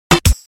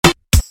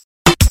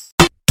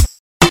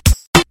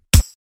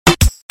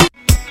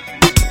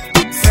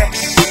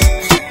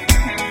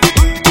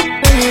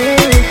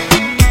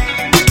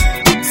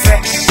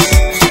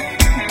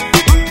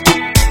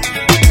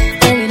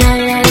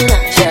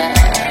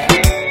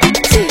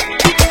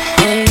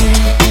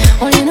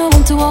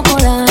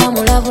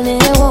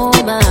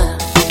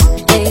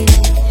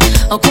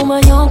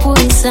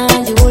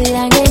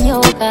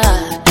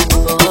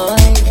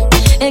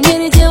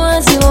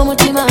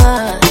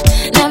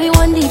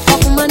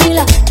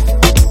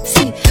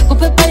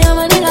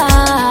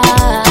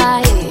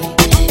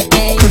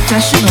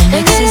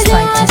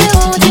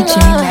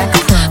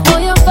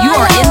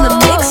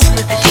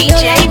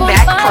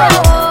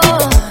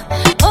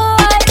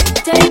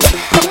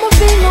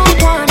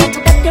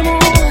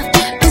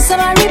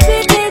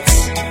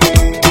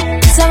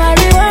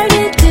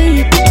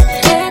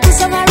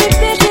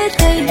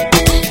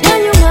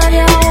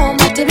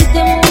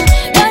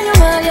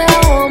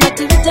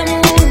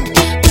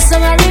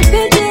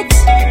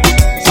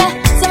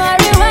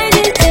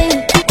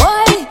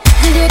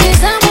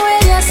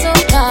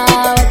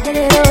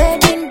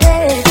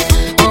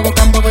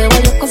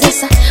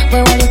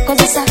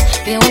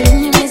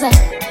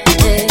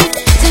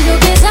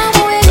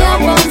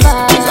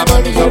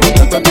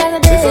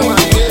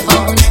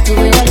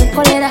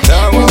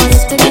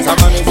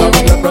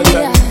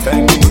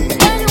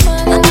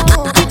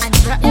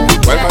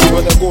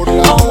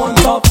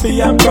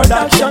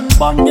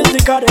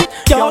got it.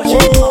 Yo,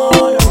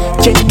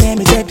 Jenny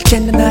me take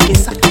Jenny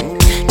Nagis.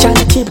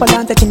 China cheap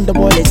balance in the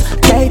borders.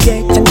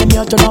 KJ, send them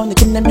your around the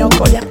chin them your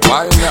collar.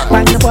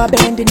 Why not? Why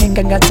bending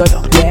and got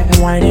solo? Yeah,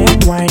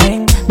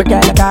 whining. But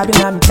girl, like I've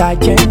been on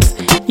touchings.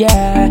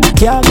 Yeah,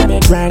 y'all got me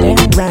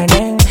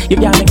grinding. You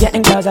got me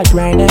getting close like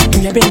grinding.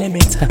 You been in me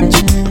touch.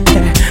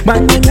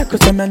 But when you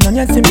cause I'm on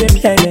your sim,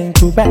 baby, I ain't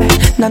too bad.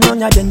 Now, no,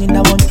 you're getting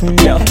that one too.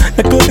 Yo,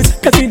 the good is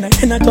casino,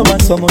 and I don't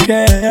want some,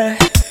 okay?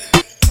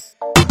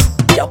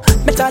 Yo,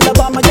 me tell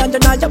about my young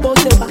and I about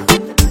to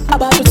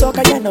about to talk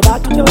again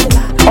about to you.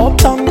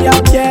 Uptown,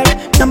 yeah,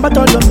 number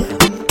told me.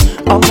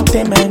 I'm not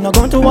paying, no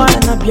going to one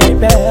and a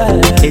baby.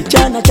 It's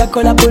Jana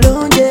Chacola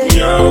Bulunde.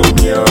 Yo.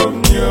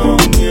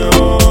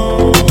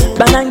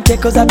 Bananke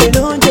cosa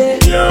Bulunde.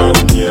 Yo.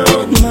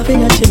 Ma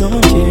venga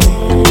Chilunde.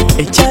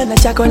 It's Jana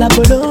Chacola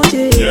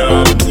Bulunde.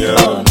 Yo.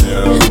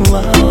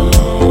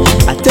 Wow.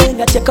 I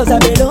think I check cosa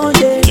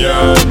Bulunde.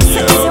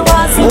 Sexy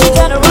was in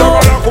general.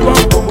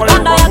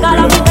 And I got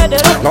a better.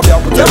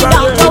 Just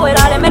down to it,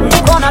 I make the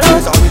corner.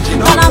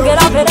 And I get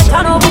up at the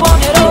tunnel on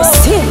it.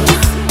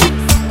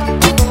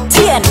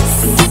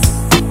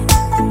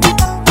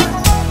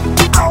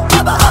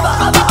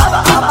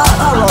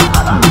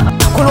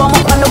 Kulomo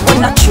kwano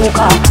kuna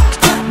chuka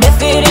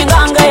Mefiri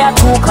nganga ya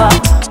tuka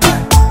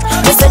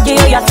Message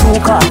yo ya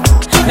tuka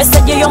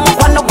Message yo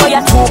mkwano kwa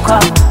ya tuka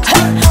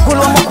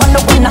Kulomo kwano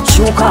kuna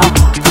chuka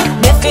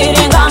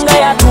Mefiri nganga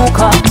ya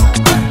tuka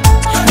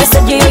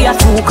Message yo ya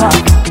tuka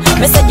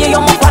Message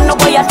yo mkwano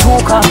kwa ya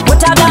tuka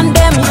Utagan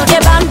them, you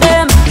deban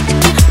them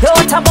You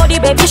want a body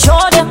baby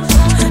show them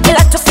They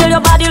like to feel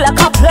your body like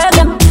I play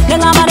them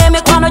Nenga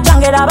mareme kwano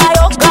jangera ba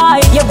yo guy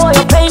Ye boy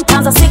yo pain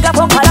tanza siga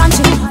kwa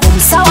kalanchi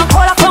Sawa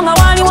kola konga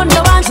wani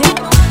wando banji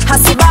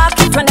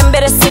Hasibaki, twende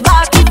mbele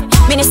sibaki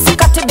Mini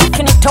sikati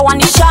bikini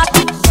towani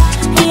shaki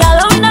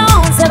Yalona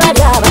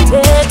unzebali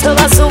abateto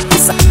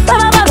bazukisa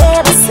Baba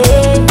beba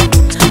say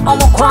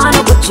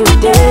Omukwano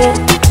kuchude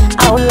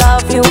I'll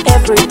love you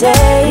every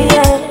day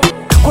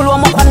Kulu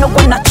omukwano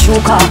kuna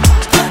chuka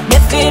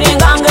Mefiri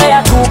nganga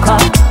ya tuka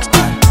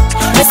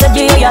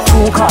Message yo ya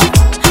tuka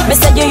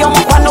Message yo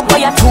mukwano kwa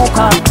ya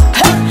tuka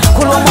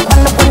Kulu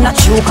omukwano kuna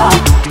chuka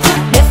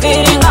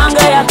Mefiri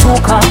nganga ya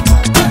tuka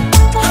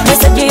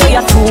Message yo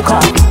ya tuka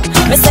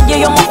Message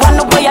yo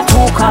mukwano kwa ya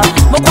tuka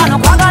Mukwano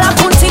kwa gala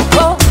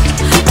kuntiko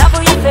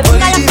Lavu ya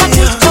febina ya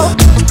katito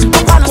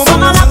Mukwano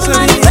soma lavu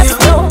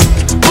manifesto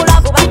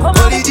Mulavu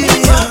bakoma mutiko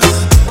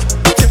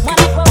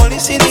Only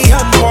see the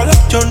hand call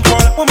John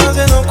Paul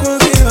Womaze no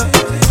kunziva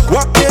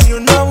Wake you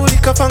know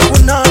Ulika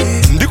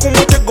fangunali Ndiku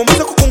motego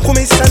Masa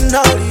kukunkumisa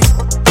nali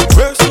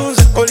Versus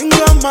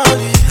Olinga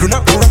mali Luna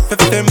kura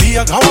FFMB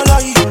ya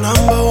gawalai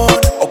Number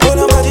one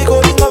Okona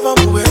majiko linga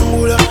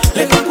vamuwengula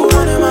Leka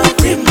kurone ma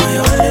cream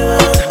mayone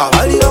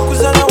Awali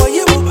wakuzana wa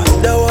yebu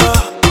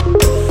badawa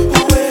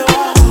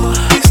Uwewa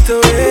East to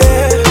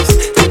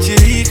west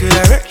Tachirika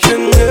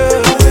direction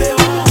girl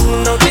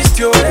Now east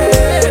to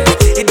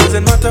west It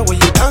doesn't matter where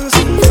you're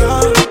dancing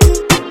from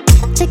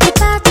Take it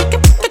back, take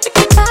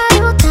it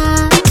back, oh,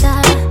 da, da.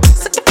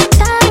 Skip it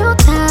back, oh,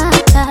 da,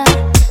 da.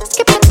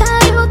 Skip it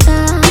back, oh, da,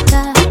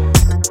 da.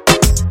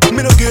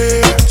 Me no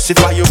guess if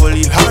I you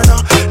believe her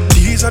now.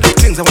 These are the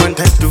things I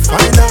wanted to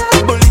find out.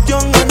 Only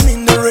young and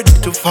in the ready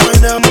to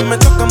find out. Me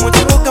toka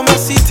moja boka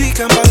masiti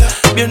kambala.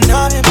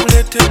 Bienale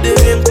mulete de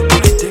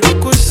kulete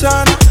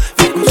kusana,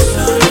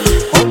 kusana.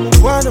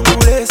 Omwana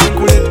mulese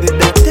kulete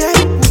date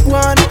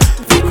wana,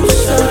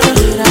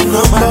 kusana.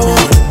 Number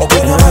one.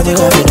 Okena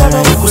majiko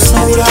vitana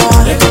kusura.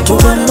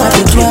 Tubana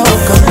tujua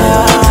ukama.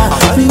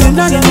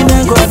 Minundani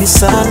minengo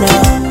bisana.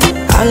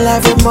 I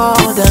love you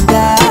more than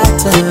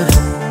that.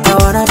 I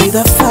wanna be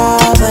the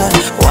father.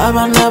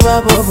 Wabana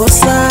babo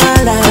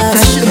sala.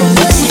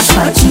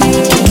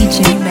 DJ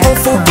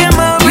Macpro.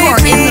 You are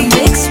in the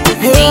mix with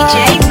DJ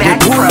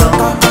Macpro.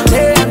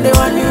 The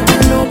one you've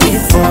been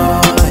looking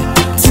for.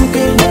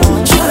 Together,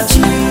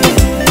 chachi.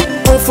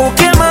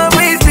 Forget my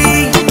baby.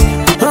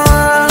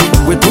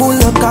 We pull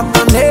up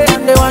and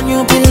the one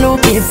you've been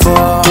looking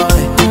for.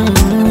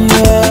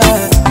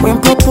 Yeah. When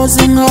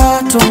proposing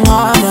her to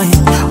mama,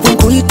 when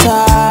kuita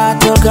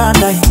to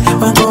Ghana,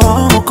 when go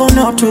home,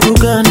 kono to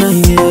Uganda,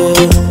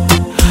 yeah.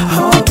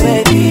 Oh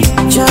baby,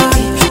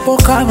 chai,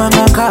 pokama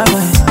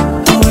nakama.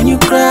 And when you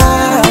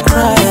cry,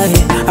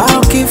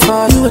 I'll keep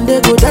for you and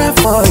they go die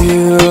for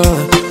you.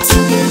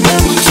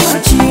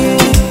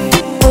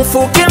 Oh,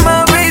 forget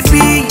my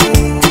baby.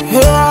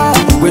 Yeah,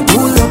 we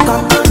pull up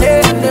and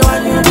the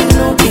one you've been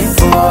looking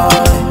for.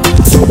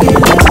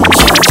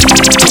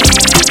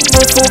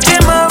 Oh,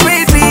 forget my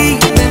baby.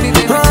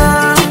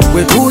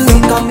 We pull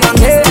up and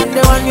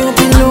the one you've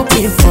been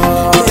looking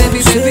for.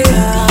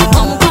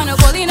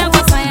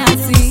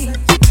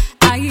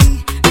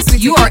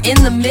 You are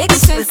in the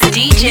mix with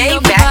DJ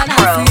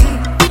Macpro.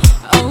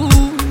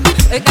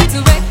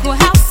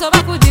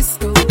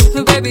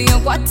 Baby,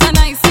 what a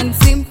nice and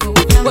simple.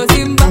 Was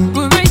in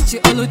Baburechi,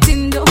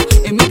 Olutindo,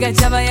 Emiga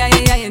Java,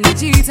 and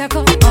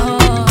Jitako.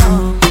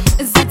 Oh,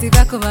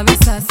 Zativako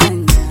Babisa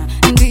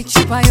Sanya, and the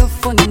Chipayo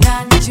for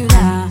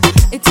Nanjula.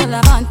 It's all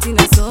about in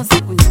a sauce.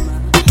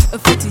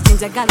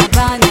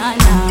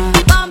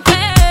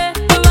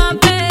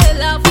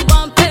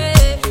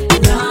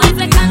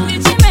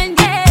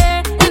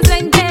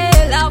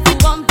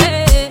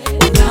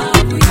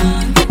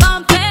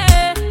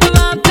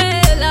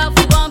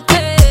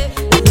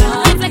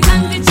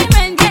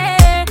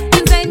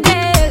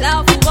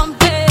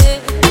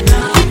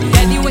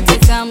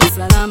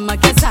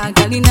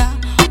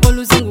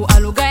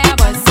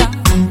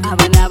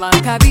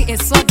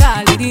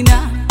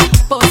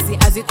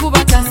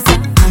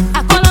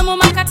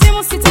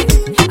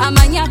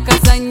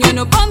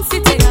 no bum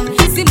city.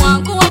 Si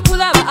mwangu wa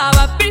kulaba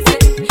aba prise.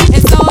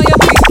 It's all your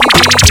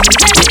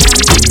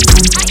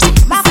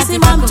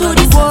Maximum to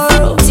the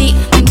world.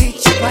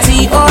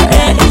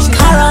 T-O-N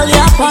Carol,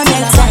 you're upon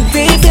it.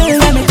 Baby,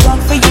 let me talk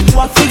for you,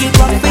 talk for you,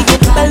 talk for you.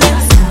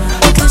 Balance.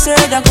 Okay, sir,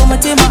 that go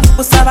mutima.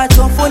 Usaba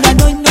chofu na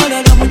no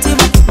that go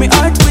mutima. Me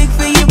heart weak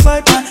for you,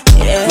 partner.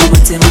 Yeah,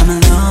 mutima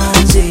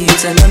malonji.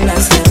 Tell them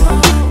that's the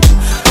one.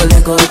 Kole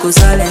go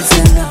kusale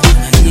sena.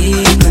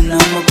 Iko na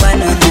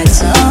mukwana na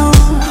chao.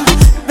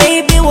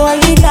 Baby,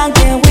 wali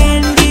nage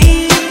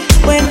Wendy.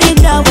 Wendy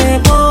nawe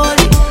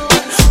boli.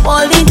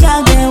 Wali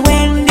nage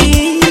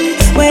Wendy.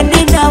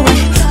 Wendy nawe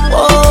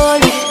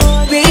boli.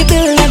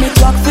 Baby, let me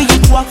talk for you,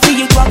 talk for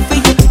you, talk for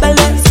you.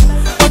 Balance.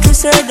 What you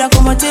said, that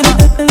come on,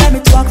 let me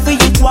talk for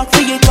you, talk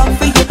for you, talk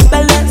for you.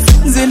 Balance.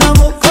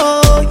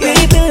 Zinamoko.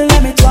 Baby,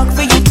 let me talk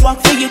for you, talk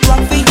for you,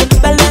 talk for you.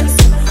 Balance.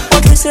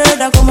 What you said,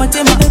 that come on,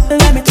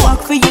 let me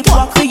talk for you,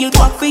 talk for you,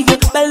 talk for you.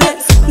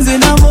 Balance.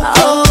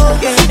 Zinamoko.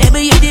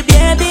 Baby, you the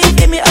baby,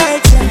 give me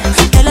hurt.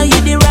 Hello, you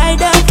the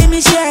rider, give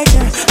me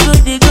shelter.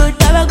 Good,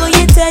 never go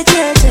you touch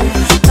it.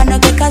 Can I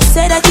get a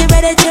say that you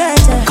better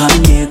church?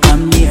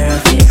 Come here,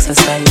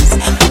 exercise.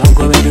 I'm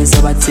go ready,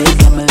 so I take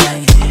my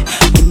life.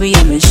 Baby,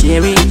 I'm a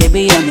sherry,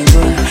 baby, I'm a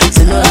girl.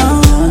 So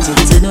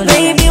no,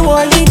 baby,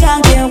 Wally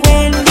down there,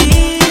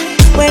 Wendy.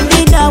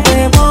 Wendy now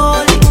we're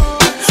Wally.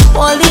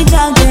 Wally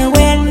down there,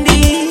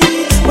 Wendy.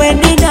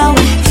 Wendy now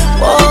we're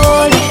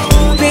Wally.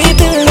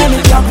 Baby, let me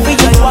talk for you,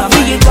 talk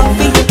for you, talk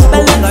for you.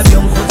 Balance.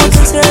 What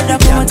you said, that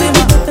come on,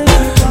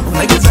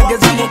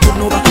 Nageza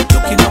mukunoba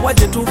Tukina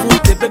waje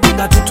tuvute baby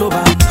nga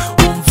tutoba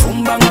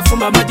Umfumba nga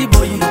fumba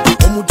madiboyi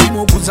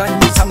Omutima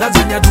okuzanyisa nga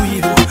zanya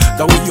duiro.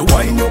 The way you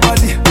wine your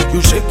body,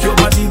 you shake your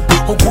body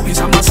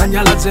Okubisa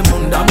masanyalaze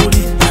munda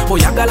muli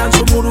Oyagala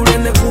nsumurule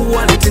ne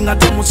kuwale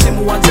Tingate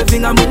musimu wanze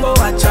vinga mungo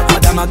wacha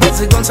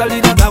Adamagezi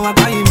gonsalida gawa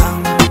kaima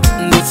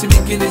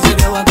Nesibikilize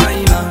bya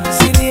wakaima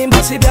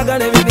Sirimba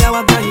sibyagale bya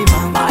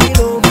wakaima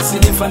Mailo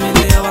masili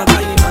familia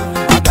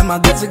wakaima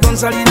Adamagezi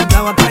gonsalida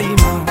gawa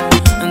kaima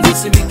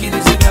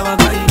Nesibikilize bya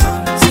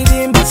wakaima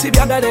Sirimba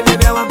sibyagale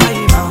bya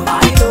wakaima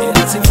Mailo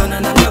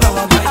nasifanana ngaba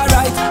wakaima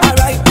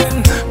Alright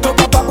then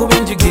Topa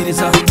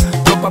kubinjigiriza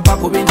Topa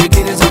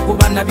kubinjigiriza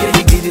kubana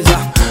byeyigiriza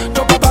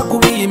Topa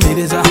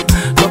kubiyimiriza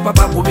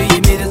Topa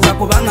kubiyimiriza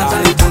kubanga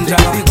zalitunja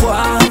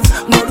Bikwa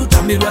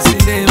Nolutamirwa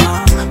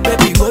sinema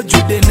Baby go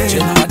judene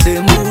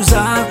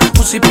Chenademuza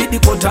Usipidi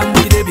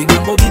kotambire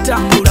bigambo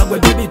bitambula Gwe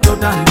baby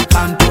totandi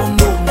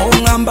kantondo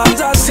Ongamba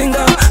nza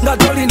singa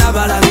Ngatoli na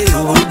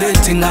balalero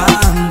Datinga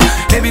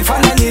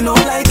Ebifananyi no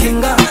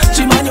likinga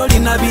Chimanyo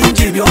lina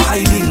binji byo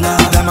hidinga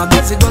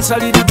Damagezi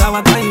gonsalida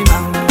gawa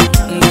kaima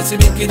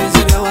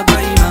Nesibikirize bya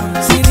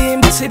wakaima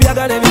Sirimba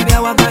sibyagale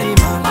bya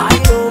wakaima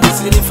Ayo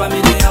masiri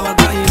familia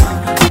wakaima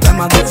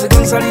Damagezi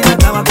gonsalida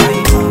gawa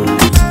kaima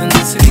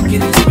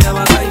Nesibikirize bya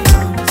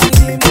wakaima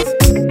Sirimba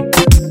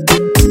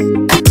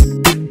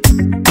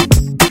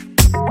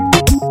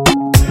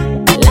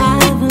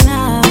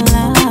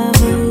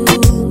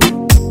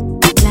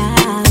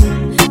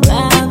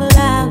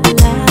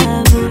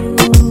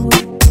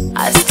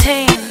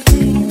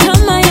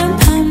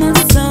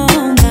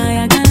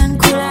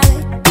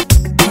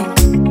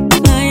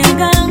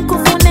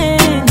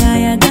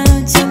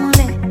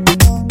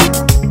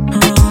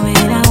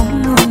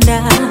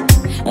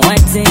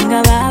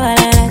Zinga baba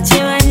la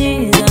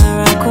chivanyiza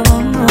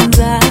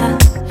rakumunza.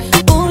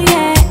 Oh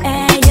yeah,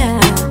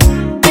 yeah.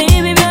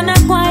 Baby byona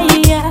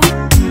kwaiya.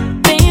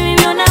 Baby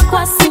byona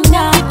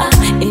kwasinga.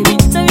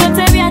 Ebintu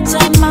byote bya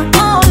chama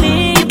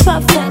only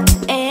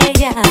perfect.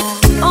 Yeah.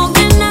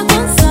 Ogena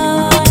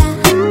konsola.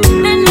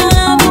 Neno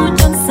la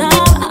bujonsa.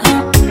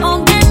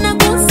 Ogena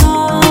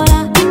konsola.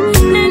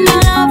 Neno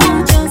la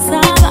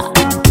bujonsa.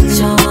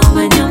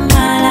 Choma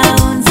nyamala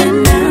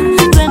onzena.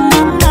 Zena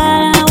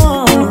mala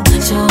wo.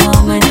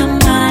 Choma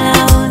nyamala.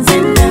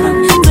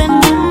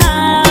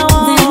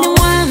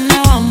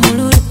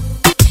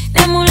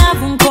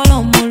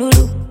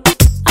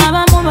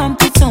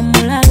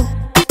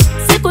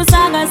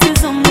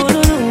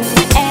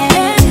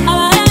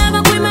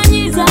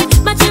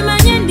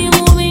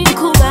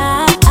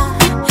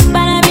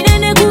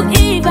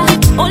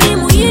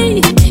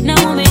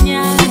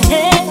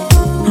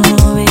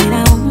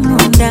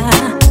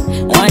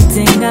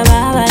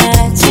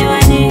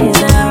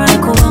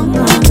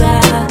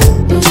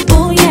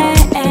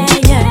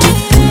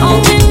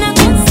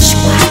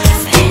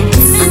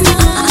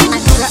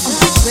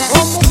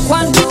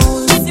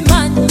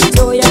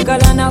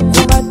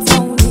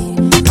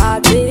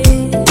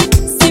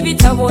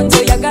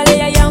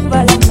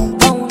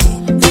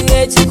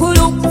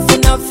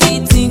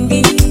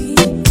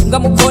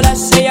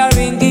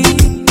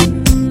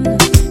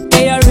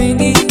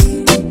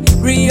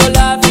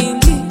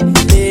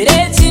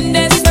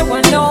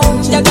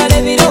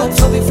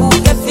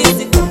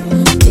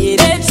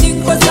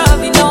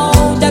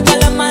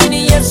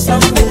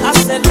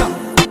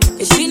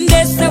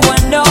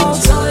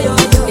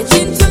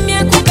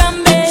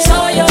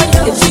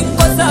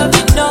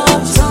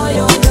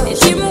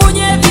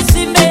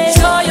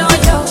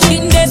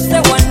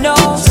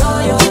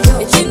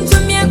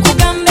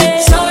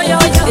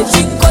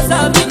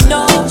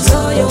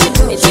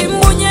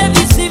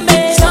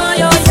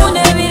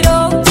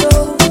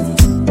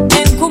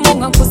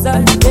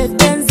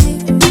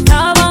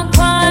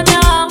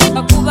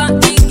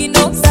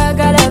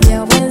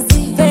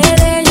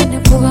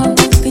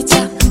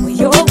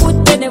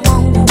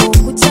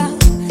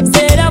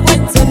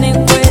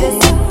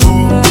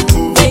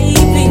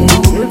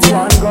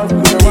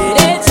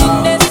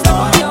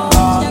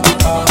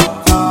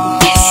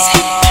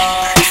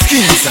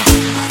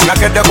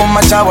 Naleta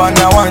kumachawa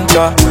na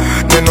wanja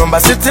Nenumba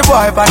city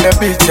boy pan the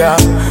picture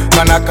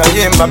Kanaka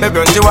yimba baby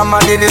unjiwa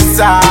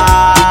madilisa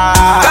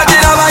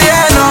Katila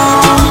bayeno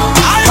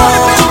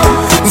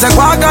Nze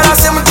kwa gala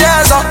si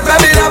mchezo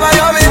Baby lava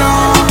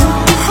yomino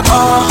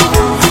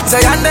Nze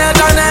yande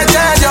tane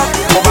chejo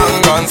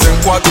Mubanga nze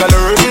kwa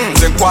kalur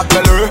Nze kwa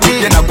kalur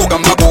Yena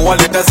kugamba kuwa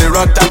leta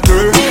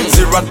ziratatu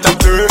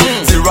Ziratatu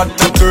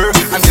Ziratatu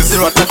Anti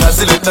ziratata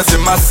zileta zi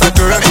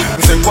massacre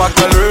Nze kwa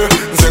kalur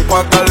Nze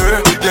kwa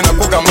kalur Yena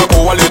kugamba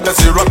kuwa leta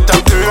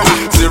ziratatu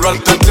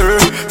Ziratatu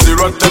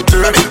Ziratatu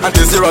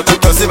Anti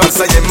ziratata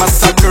zibasa ye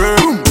massacre.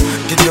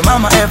 Did your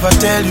mama ever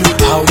tell you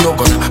how you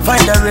gonna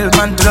find a real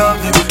man to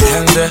love you?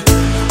 Yenze,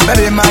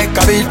 baby my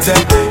kabite.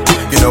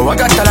 You know I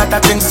got a lot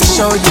of things to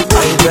show you,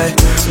 baby.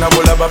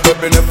 Snabula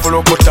baby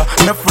nefulukuta,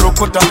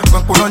 nefulukuta.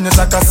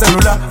 Kwenkunonyeza ka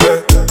cellular.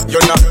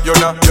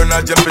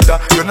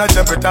 Yona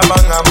jempita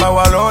bangamba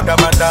walonda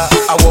manda.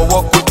 Awo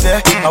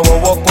wokute.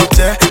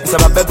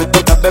 Saba baby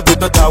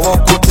tota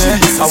wokute.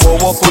 Awo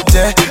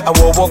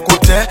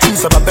wokute.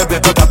 Saba baby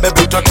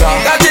tota.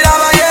 Gatila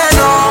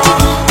bayeno.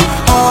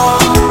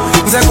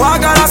 Nze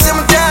kwagala si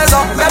mchezo,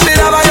 baby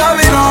lava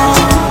yomino.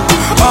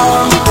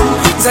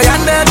 Nze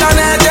yande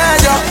tane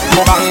jejo.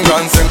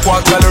 Mubanga nze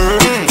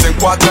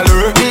kwa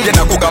kalur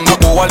Yena kugamba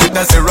kuwa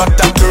leta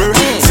ziratatu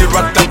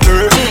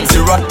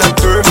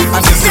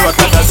Anti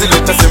ziratata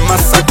zileta zi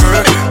massacre.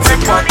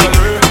 Nze kwa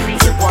kalur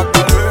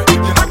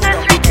Yena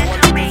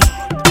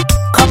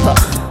Kapa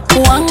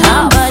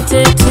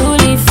Wangambate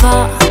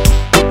tulifa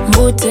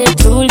Mbute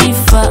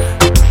tulifa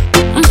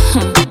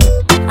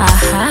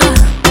Aha.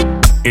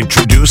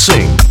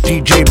 Introducing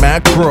DJ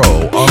Macpro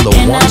on the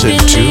And ones I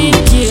and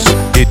twos.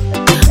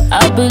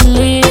 I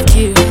believed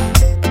you.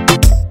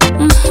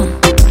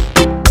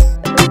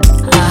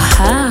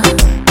 Aha.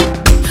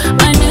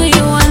 I knew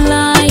you were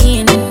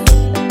lying.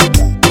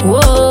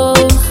 Whoa.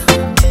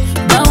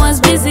 But I was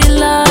busy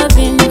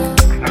loving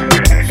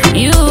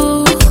you.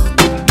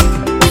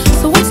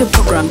 So what's your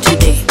program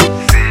today?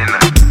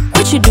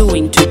 What you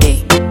doing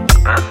today?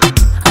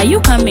 Are you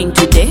coming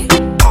today?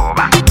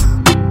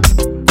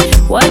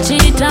 Watch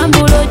it,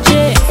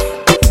 tambuloje.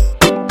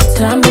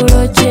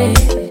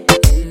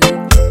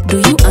 Do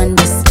you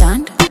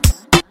understand?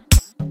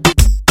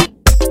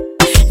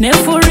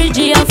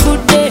 Nefuriji ya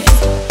fude.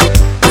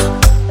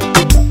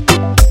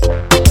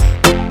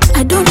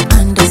 I don't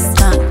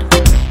understand.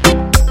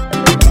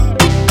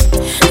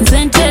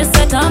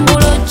 Zentesa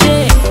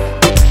tambuloje.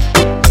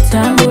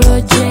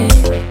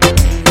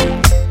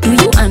 Do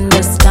you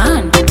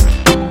understand?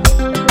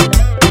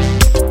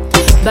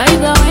 By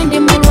the way, ndi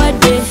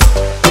mulwade.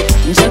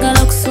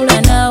 Njagala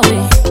kusula nawe.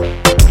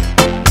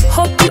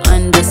 Hope you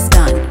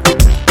understand.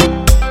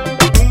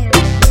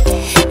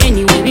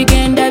 Anyway,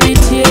 bigenda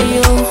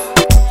bityeyo.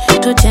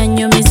 Totya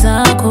nyomi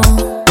zaako.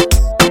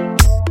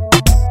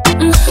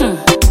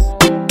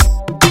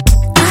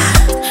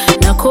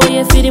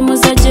 Nakoye firimu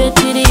za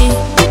jetiri.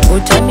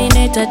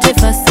 Utamineta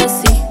tefa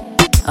sasi.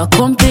 A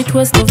complete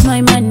waste of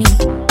my money.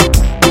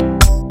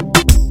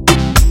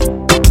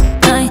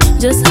 I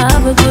just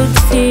have a good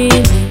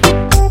feeling.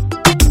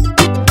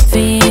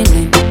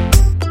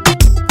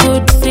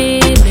 Good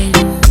feeling.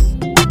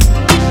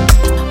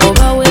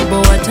 Oba webo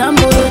wa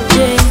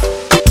tambuloje.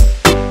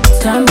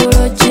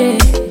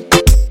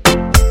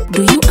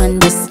 Do you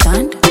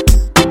understand?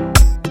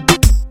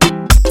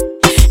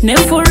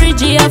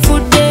 Nefuriji ya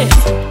fude.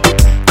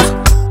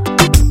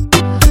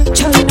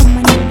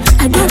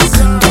 I don't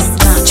understand.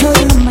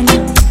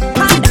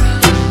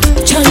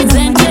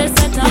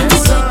 Zentesa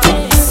tambuloje.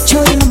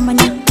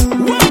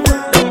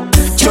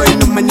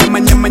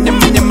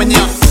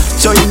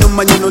 Choi no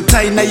manyo no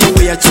tai na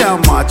yewe ya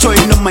chama. Choi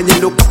no manyo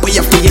no kapo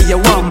ya fiye ya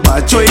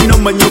wamba. Choi no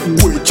manyo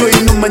gwe. Choi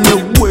no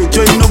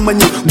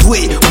manyo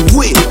gwe.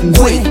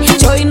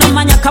 Choi no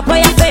manya kapo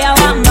ya fe ya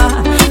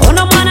wamba.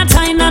 Ono mwana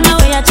taina na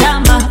we ya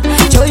chamba.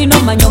 Choi no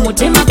manyo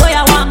mutima go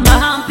ya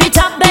wamba.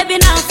 Pita baby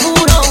na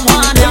furo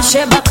mwana.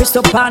 Sheba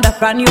Crystal Panda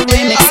brand new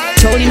remix.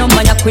 Choi no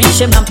manya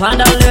kuishe na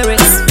panda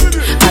lyrics.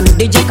 And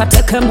DJ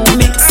kateke mu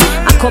mix.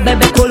 Ako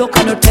bebe kulu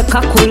kano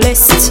teka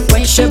kulist.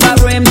 When Sheba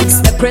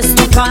remix the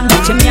Crystal Panda.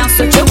 Chimia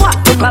so chewa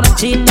tukaba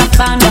chita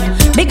panda.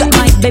 Big up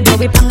my baby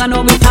wipanga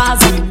no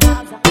wipaza.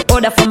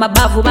 Order from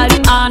above bali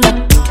under.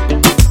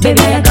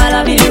 Baby I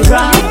gotta be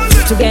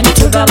rough. To get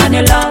into the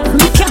money love.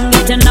 Me can't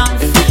get enough.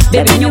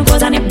 Baby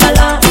nyumpoza ni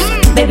bala.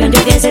 Baby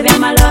ndegeze vya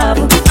my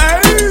love.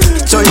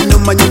 Choi no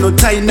manyo no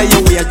tai na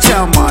yewe ya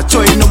chama.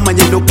 Choi no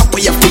manyo no kapo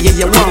ya fiye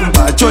ya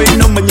wamba. Choi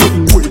no manyo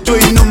gwe. Choi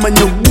no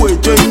manyo gwe.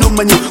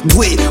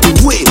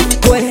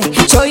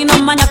 Choi no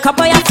manya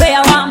kapo ya fe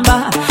ya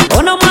wamba.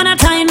 Ono mwana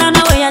taina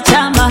na we ya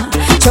chamba.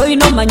 Choi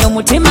no manyo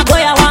mutima go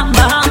ya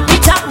wamba.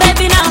 Pita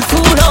baby na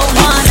furo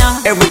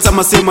mwana. Every time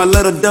I say my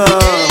little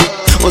dove.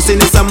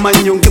 Osini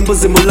samanyo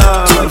ngimbuzi mu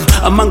love.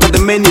 Among the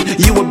many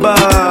you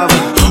above.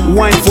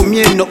 Wine for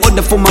me no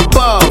order for my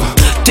bow.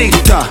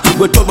 Tic-tac,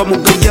 gwetoba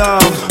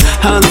mugayaw.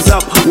 Hands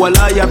up, while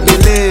I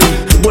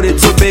believe. Body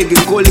too big,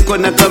 koli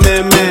kona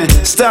kameme.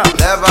 Stop,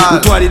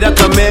 mtwarira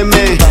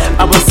kameme.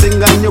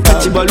 Abasinga nyoka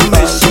chibalume.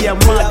 Shia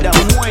mada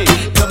mwe.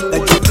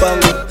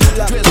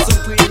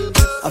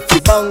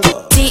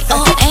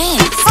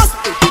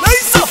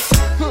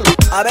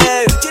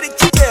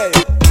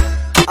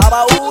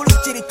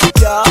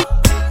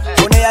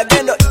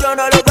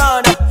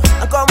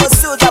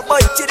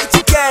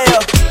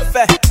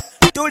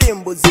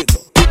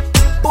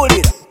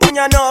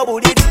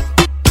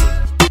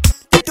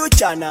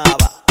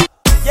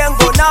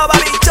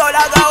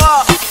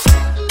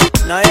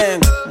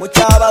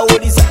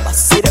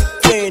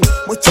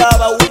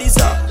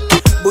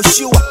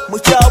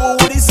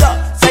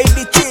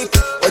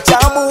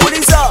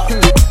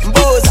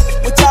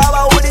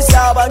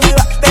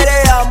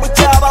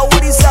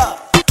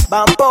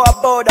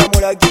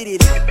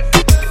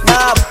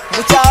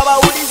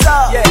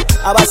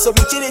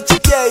 abasomi kiri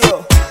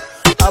kityeyo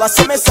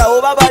abasomesa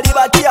oba bali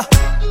batya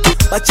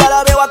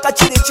bakyala bewaka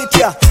kiri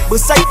kitya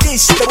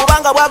busaidish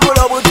tebubanga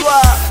bwagula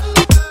obutwa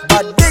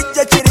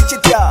badijja kiri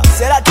kitya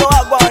sera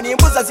towagwa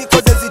nimbuza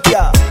zikoze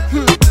zitya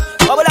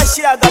wabula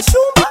shiraga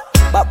shumba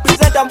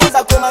bapresenta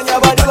mbuza kumanya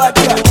bali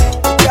batya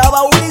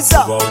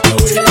kyabawuliza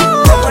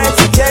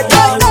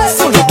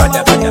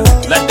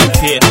let them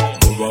feel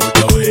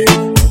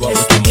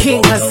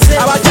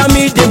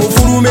abatamidde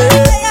mufulume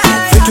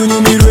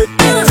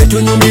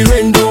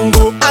fetunyumirwe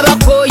ndongo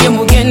abakoye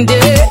mugende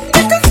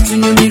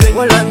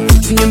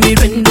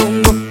fetunyumirwe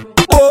ndongo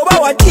oba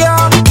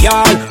watya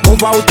yal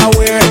move out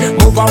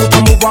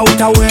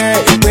away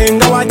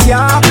wenga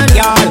watya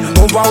yal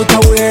move out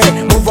away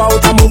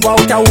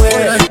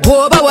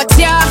oba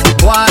watya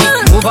why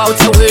move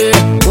out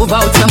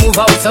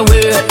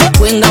away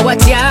wenga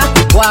watya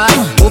why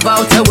move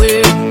out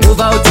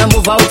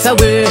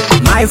away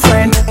my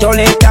friend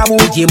toleta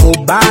buji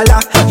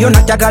mubala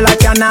yonatagala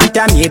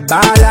kyanantamye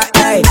bala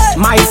hey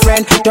my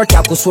friend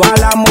totya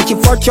kuswala mu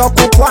kifo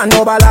ky'okukwana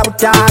obala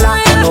butaala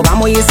ono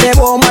bamuyise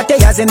b'omwate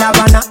yaze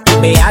n'abana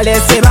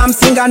beyalese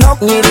bamusinga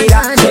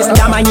n'okunyirira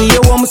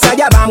esitamanyiyo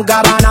w'omusajja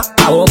bamugabana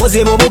awo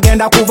obuzibu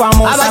bugenda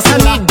kuvamu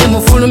abasamidde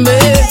mufulume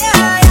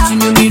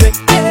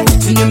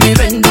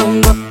fetunyumirwe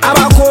ndongo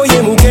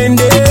abakoye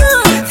mugende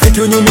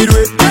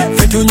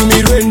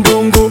fetunyumirwe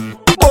ndongo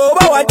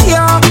oba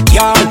watya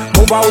yal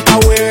move out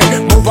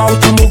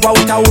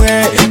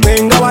away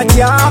wenga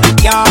watya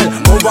yal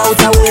move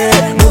out away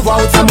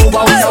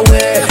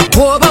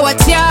oba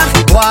watya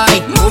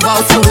why move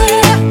out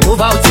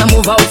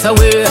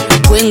away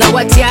wenga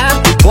watya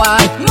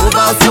why move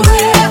out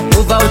away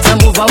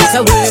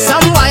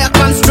some wire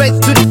come straight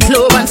to the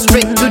club and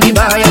straight to the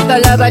bar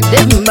yagala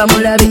bademba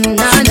mulabi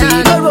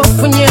nana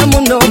orofunye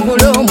muno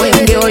bulo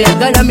mwenge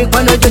oyagala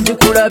mikwano gyo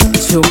gikulabi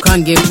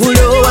shokange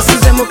bulo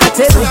wasuze mu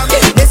katebe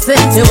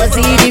nesente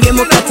waziribye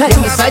mu katale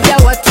musajja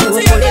watu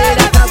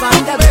okolera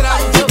kabanda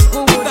bajo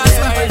kubuda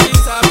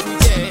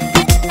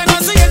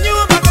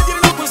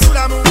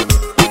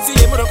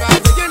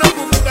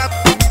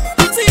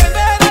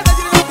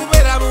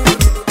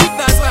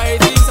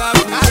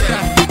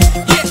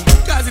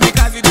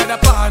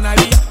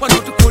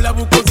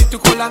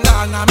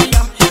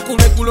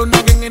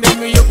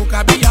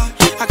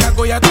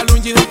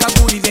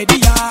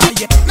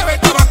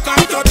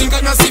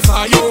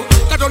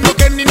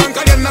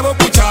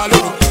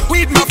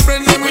with my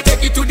friends and we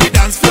take it to the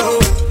dance floor.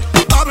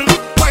 Bubble,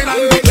 wine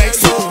and be like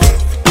so.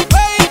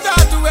 Wait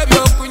out to where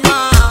you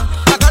kunya.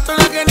 I got to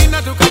again in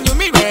a to can you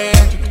me way.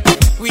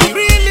 We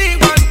really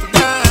want to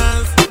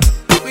dance.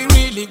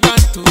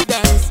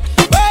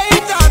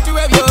 Wait out to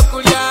where you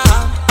kunya.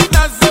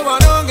 That's the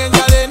one on and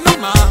jale no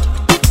ma.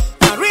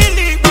 I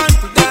really want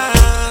to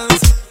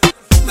dance.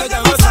 The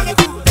jam was a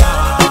good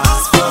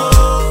dance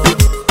floor.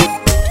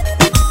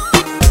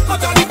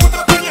 Put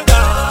up on your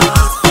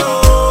dance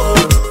floor.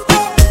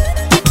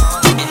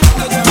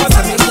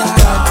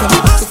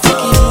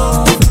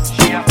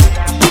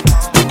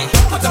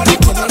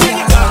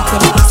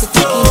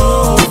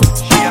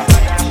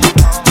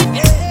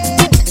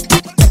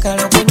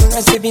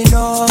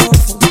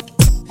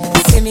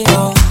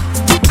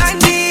 I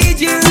need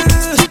you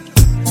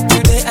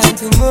today and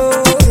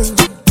tomorrow.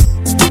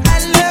 I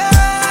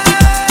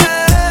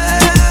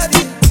love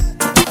you.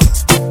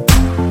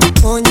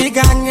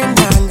 Onyigange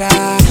nanga,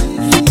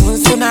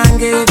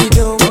 unsunange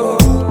vidogo.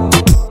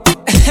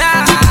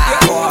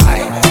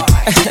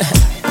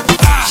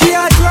 She a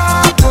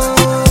drop,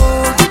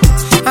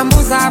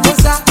 ambuza,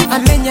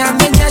 amenya,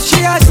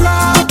 she a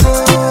drop,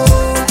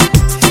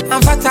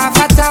 amfata,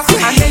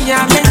 amenya.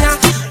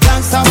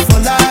 Gangsta for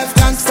life.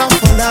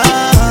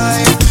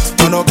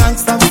 No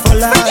gangsta for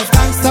life.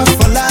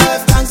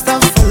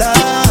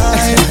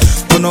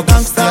 No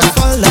gangsta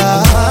for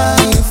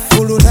life.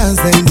 Pulu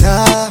dancing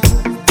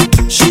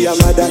she a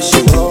mother,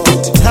 she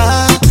wrote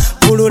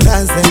Pulu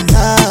dancing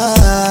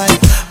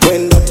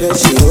when not tell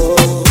she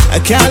wrote. I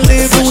can't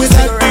live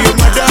without being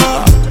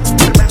mother.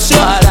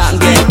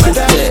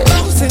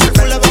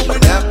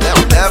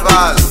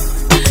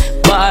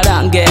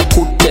 Barange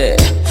kutte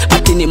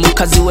atini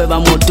mukazi we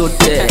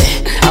bamututte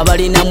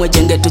abalina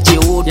mwejenge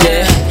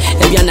tukiwudde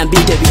ebyana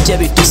bite bijje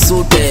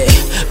bitusute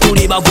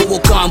tuli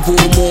bavubuka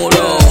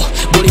nvuumulo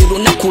buli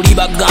lunaku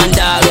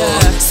libagandalo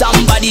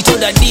somebody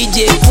told a DJ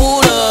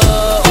pulo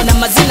ona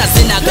mazina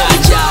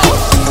zinagajao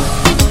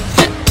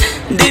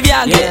ndi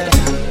byange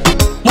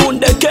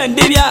mundeke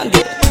ndi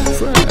byange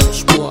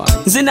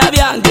nzina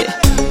byange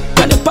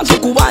kane panke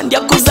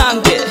kubandya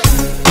kuzange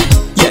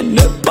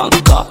yene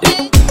panka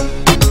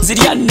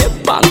zirya ne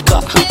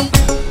panka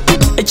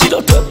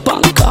ekiro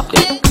twepanka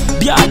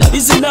byana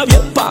bizina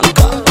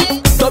byepanka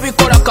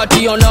tobikola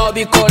kati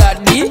onobikola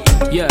ddi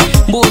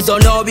mbuuzo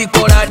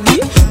nobikola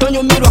ddi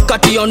tonyumirwa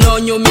kati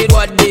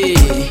ononyumirwa ddi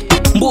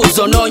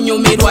mbuuzo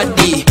nonyumirwa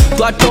ddi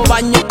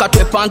twatoba nnyo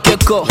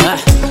katwepankeko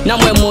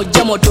namwe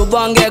mujje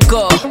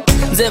mutubongeko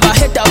nze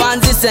baheta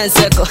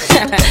banzisenseko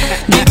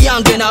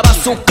ndibyange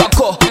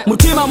nabasukkako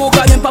mutima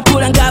mugabye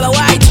empapula ngaba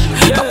white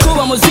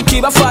bakuba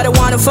muziki bafaare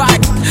wanna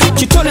fight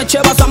kitone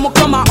kyebaza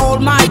mukama all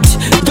might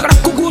njagala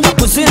kugunja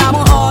kuzinamu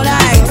all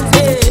night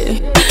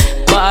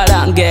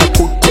balange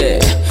ekutte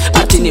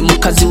ati ni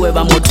mukazi we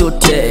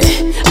bamututte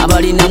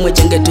abalina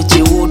mwejenge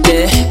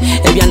tukiwute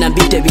ebyana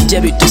bite bijje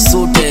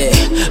bitusuute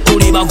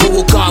tuli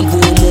bavubuka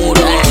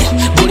nvuumuulo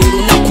buli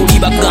lunaku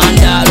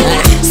libagandalo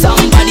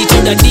somebody to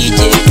the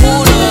DJ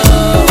Pulo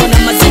ona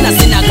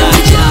mazina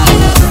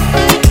sinagajawo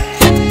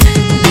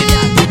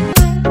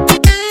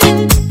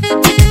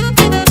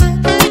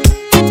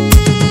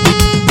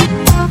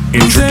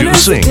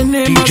Introducing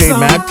DJ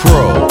Mac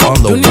Pro on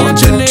the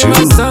ones and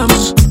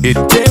twos.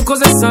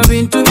 Tekozesa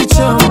bintu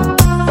bichamu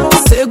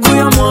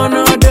seguya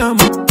mwana adamu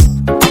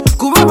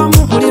kubaba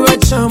muli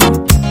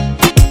bachamu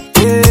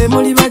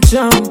muli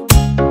bachamu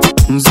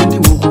nzindi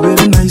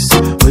mukubera nice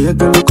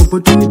oyagala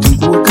opportunity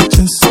nkuwaka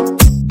chance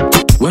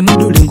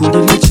wanodole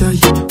ngulira chai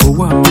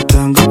owa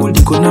amatanga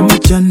oliko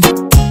n'amajani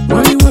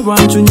waliwe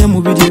banjunya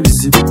mu biri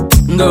ebizibu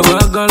nga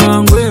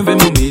baagala ngwembe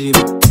mu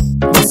mirimu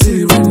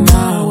basiri right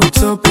now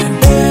it's open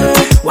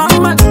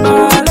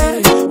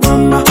wamatubale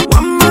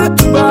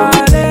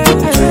wamatubale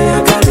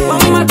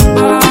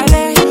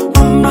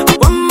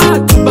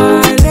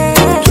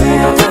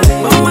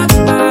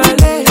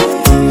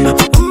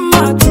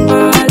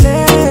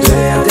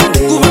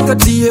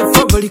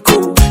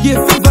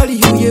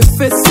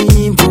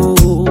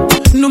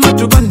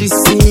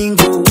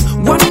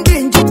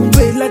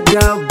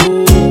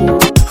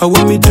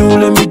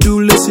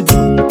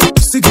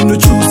Sikino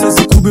chusa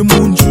sikube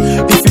munju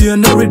if you are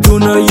married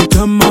dona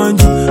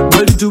itamanju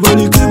bali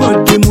tubalike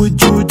badde mu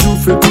juju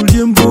fe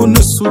tulye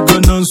mbona suga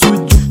na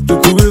nsuju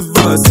tukube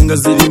vasi nga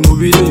ziri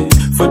mubire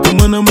fata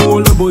mwana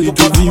muwola boy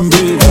tuvimbe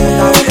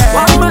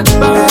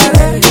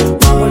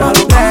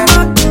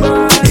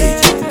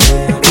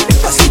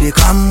I see they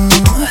come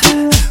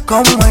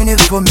whine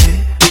it for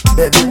me,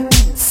 baby.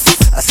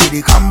 I see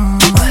they come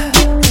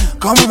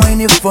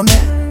whine it for me,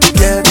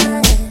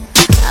 baby.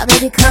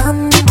 Baby,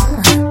 come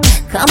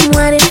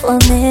whine it for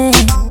me.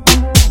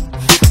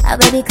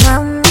 Baby,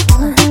 come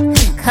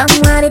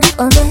whine it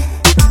for me.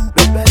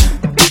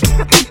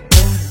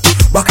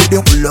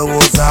 Bakede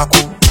kulowooza zako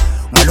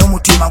ngalo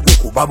mutima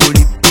gukuba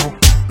bulipo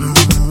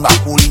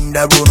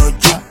ngakulinda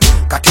lwonoja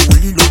kati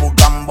ulilo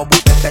bugambo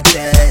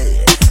bupepete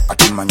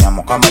kati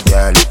manyamo kama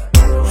jali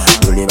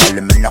tuli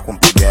balemena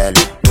kumpijali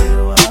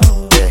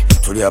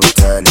tuli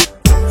abutali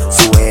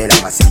siwela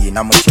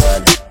masina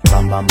muchali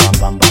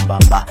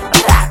bamba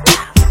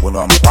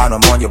uno mkwano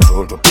monje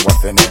mtoto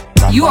tuwafene.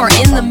 You are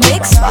in the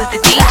mix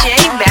with DJ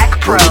Mac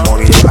Pro.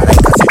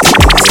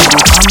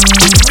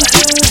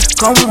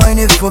 Come whine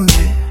it for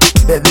me,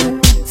 baby.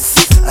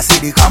 I see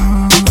the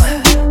come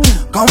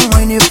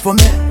whine it for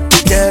me,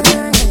 baby.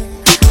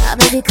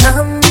 Baby,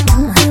 come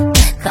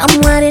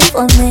whine it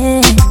for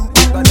me.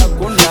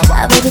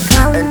 Baby,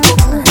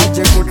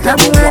 come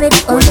whine it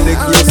for me.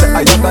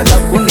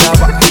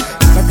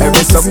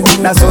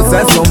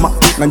 nasozesoma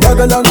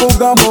nanjagala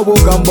nkugamba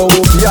obugambo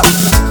bupya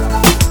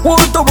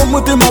wotoba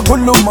omutima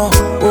guluma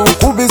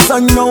okubisa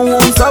nnyo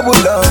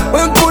wonsabula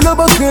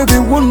wenkulabako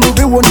ebiwundu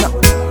biwona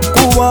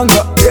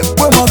kubanga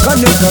ekwe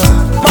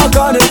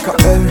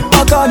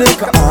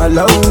makanika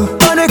alawo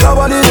kanika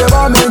balire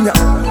bamenya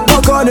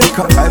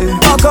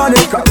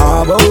makanika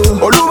abo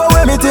oluba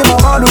w'emitima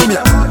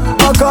balumya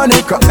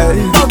makanika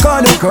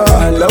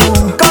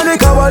alawo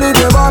kanika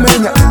balire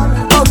bamenya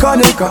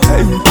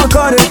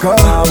makanika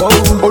abo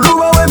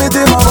oluba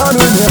w'emitima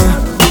balumya.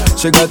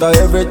 She got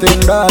everything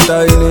that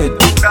I need.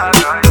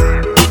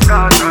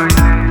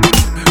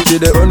 She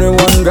the only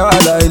one God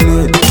I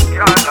need.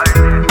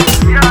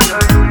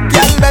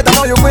 Girl, better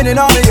know you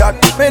winning on the yacht.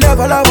 Me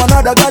never love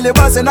another girl, you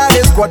passing on the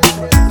squad.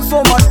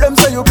 So much them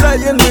say you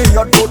playing me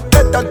yacht, but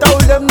better tell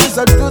them this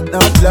a truth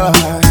not lie.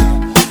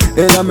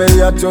 And I'm a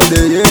yacht on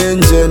the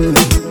engine.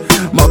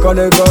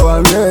 Mechanical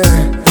and me.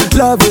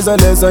 Love is a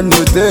lesson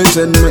you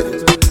teaching me.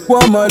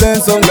 One more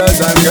than some guys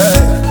and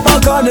girls.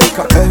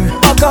 Mechanical,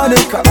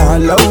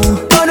 allow.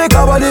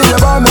 Mechanical body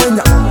never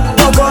menya.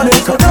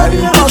 Mechanical,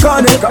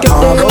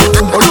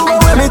 Oluwa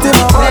we meet him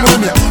a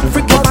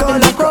freaky body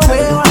like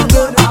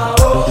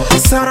a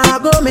Sarah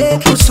go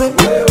make you sweat.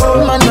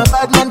 Man a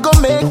bad man go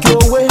make you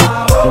way.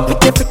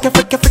 Freaky.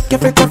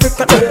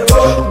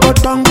 Go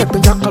down get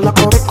pinjaka la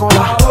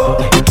Coca-Cola.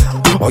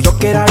 Oyo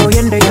quiera lo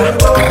yende ya.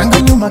 Karanga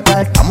nyuma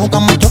gal, amo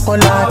kama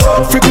chocolate.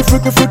 Freaky.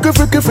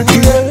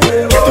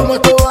 Que tu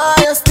moto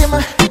haya estima.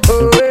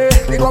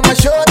 Digo más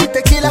shot y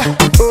tequila.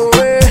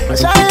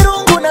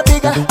 Shairungu na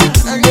piga.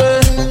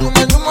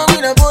 Nyuma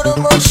mina boro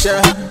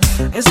mosha.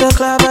 It's a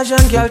club a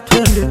young girl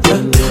trendy.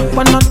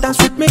 Wanna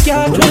dance with me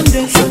girl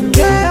trendy.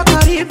 Yeah,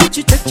 karibu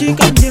chite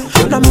chikanye.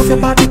 Na move your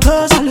body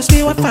cause I'll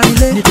stay with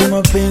family. Nipe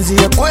mapenzi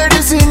ya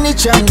kweli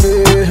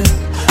sinichange.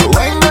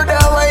 Wendo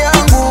dawa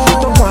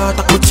yangu.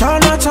 Tomata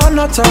kuchana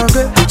chana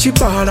tange.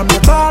 Chibala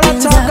mbala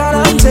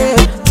takarante.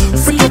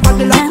 Freaky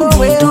body like a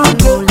way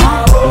hange.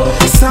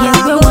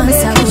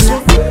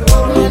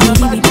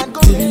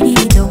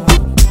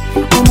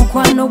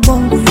 Omukwano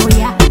bongo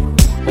yoya.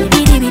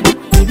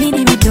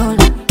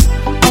 Ibidibidola.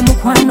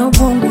 Omukwano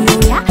bongo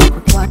yoya.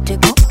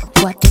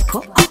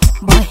 Kwateko,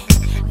 boy.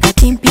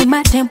 Katimpi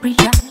my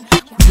temperature.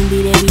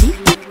 Kumbire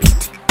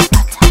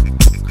bata.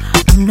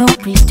 I'm no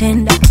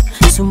pretender.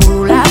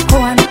 Sumurula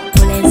koana,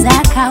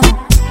 koleza kao.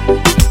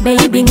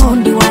 Baby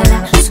ngondi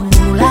wala.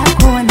 Sumurula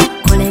koana,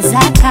 koleza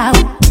kao.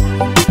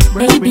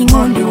 Baby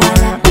ngondi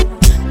wala.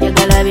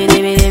 Yagala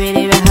bere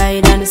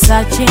hide and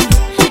searching.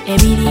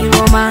 Ebiri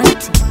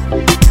romantic.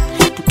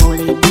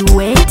 Tukole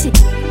duet.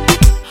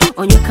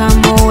 Onye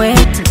kamo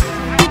wet.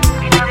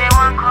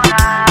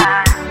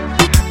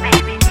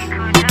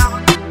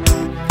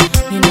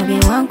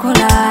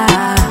 Wankola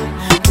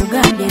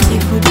Ugande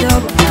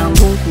ndikudogo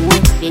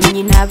nangunguwe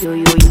Yenyina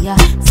vyoyoya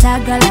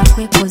Sagala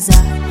kwekoza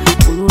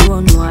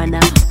Ululonwana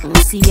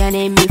Unsiya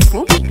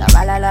nemifu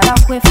Kabalalala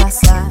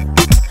kwefasa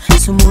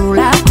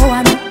Sumurulako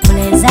wano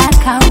Koleza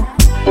kao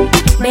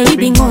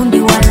Baby ngondi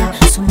wala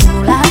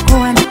Sumurulako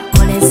wano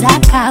Koleza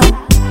kao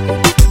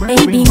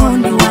Baby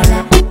ngondi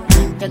wala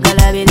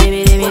Jagala bere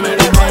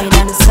hide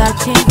and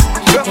searching.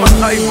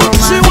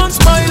 She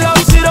wants my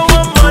love, she don't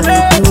want money.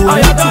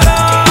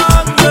 Ayagala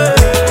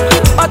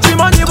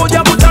Achimanyi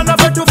buja kutana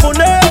fetu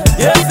fune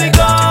Yesi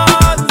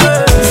ganze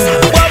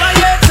Wala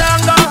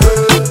yetanga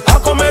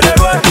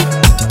Akomelelwe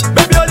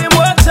Baby oli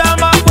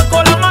mwetama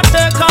Kwekola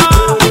mateka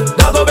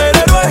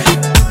Gagomelelwe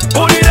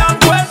Ulira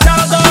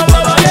mwetanga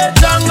Wala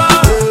yetanga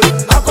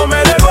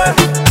Akomelelwe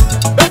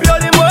Baby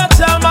oli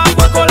mwetama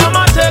Kwekola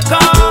mateka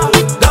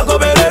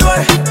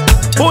Gagomelelwe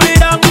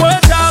Ulira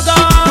mwetanga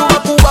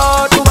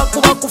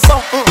Tubakuba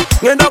kufa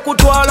Ngenda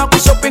kutwala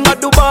kushoppinga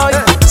Dubai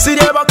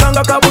Sireba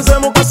kanga kabuze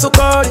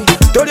mukasukari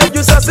Tolye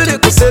jusa siri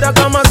kusera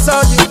kama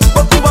saji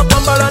Okuba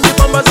pambala ndi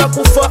pamba za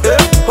kufa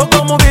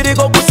Ogo mubiri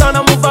go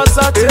kusana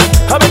muvasati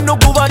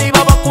Abenugu bali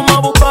baba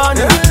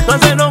kumabukani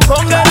Nanze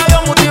nonkongera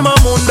yo mutima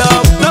munda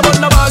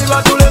Nabona bali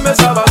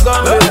batulemesa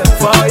bagambe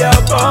Fire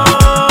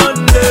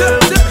bande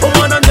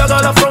Umwana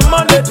njagala from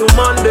Monday to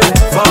Monday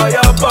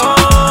Fire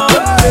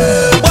bande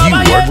You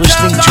are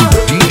listening to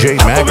DJ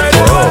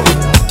MacPro.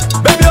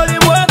 Baby oli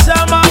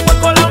mwetama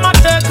Kwekola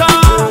mateka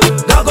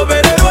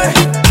Gagoberelwe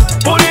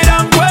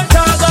Ulira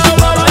mwetanga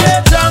Wala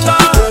yetanga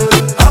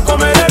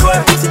Akomelelwe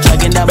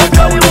Sichagenda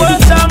mkawi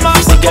baby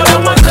Sigara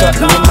waka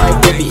me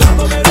my baby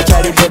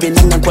Achari baby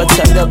nanga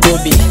kwatsanga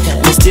baby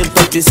We still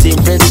practicing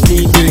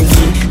breastfeeding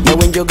Now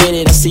when you get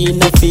it I see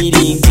na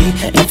feeling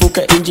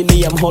Nafuka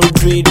injili I'm whole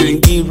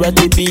breathing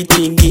Rati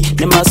beating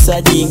Na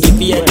massaging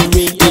Pia the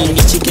rigging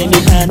Chicken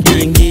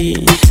hunting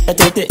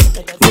Katate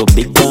Go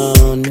big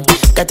down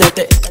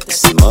Katate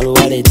Small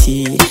wallet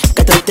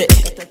Katate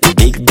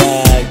Big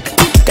bag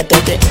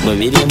Katate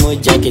Mubiri mu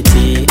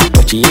jacketi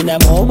Ochina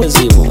mu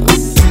buzibu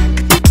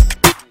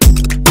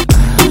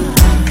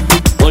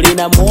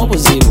Olina mu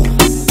buzibu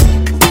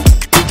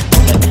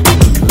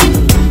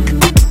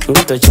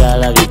Ngato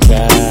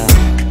kyalabika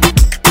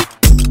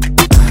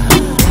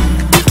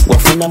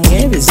Wafuna mu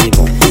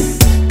ebizibu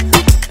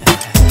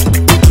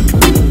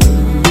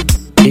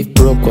If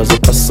broke was a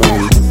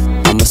person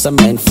I'm a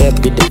summer and fair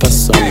be the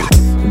person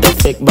The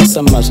fake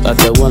bassamas are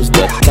the ones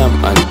that come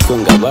and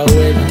kunga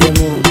bawe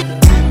demo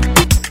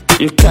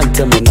You can't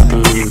tell me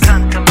nothing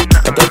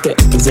Katate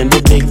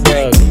Zende big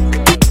dog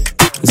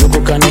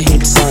Zuko kane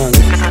hit song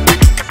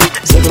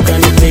Zuko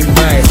kane big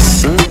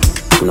vibes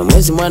Kuna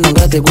mwezi mwana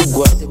ngate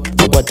kugwa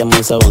Mubata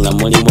mwansa wanga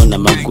mulimo na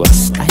magwa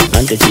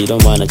Ante chiro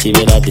mwana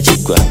chibera te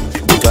chigwa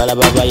Mutwala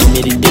baba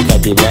yimiride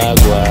kati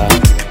bagwa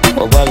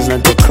Obab's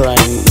not a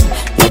crime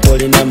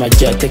Natoli na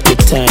maja take your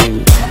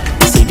time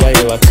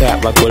Sigale waka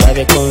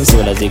bakulabe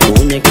konsola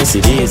zikuunye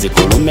kisiri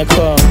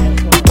zikulumeko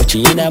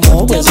Ochiyina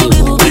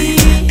mubuzibu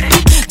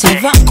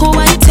Teva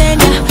kuwa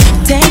tenda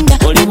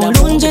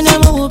Mulunje na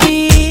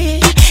mububi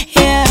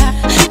Yeah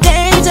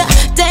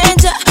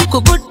Tenda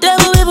Kubuta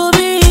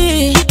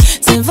bubi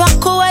Teva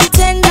kuwa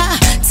tenda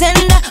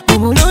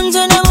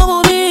Mulunje na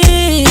mububi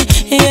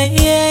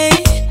Yeah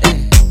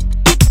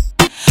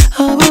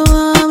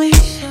Abuwami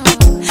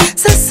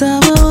Sasa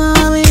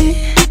abuwami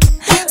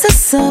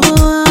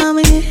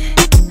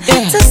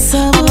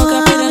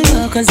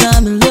Cause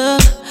I'm in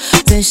love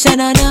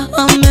Teshanana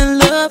I'm in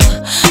love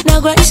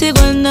Nagwa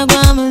shigwana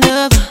I'm in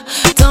love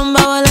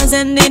Tomba wala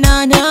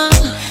zendinana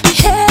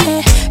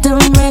Yeah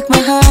Don't break my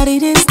heart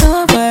it is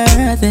not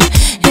worth it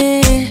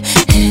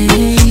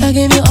Yeah I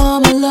give you all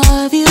my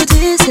love you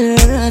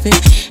deserve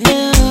it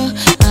Yeah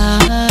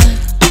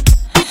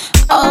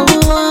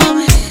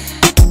Abuwami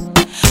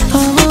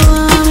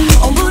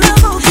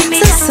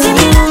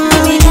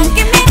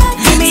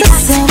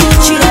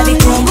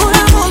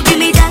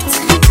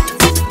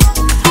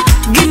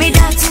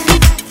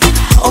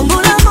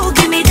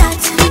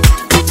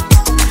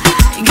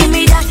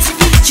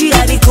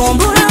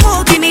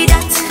chirabikombulamo, give me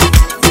that.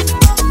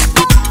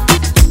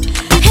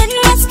 And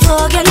let's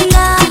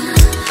togenda,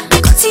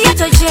 koti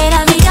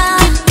yatojera vida,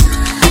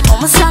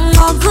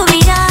 omusango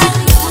gubira,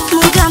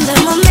 mugambe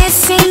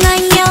mumesi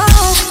nanyo,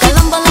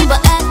 kalombo lombo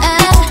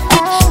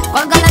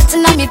wagala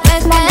tunami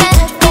pepe,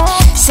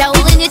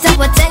 shauli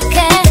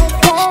nitapoteke,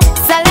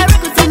 salary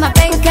kutema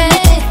penke,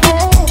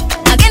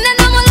 agenda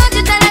no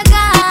molojo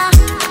talaga,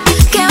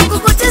 kaya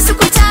kukutesu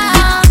kuta,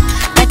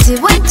 ati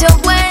wento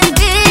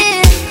wendi.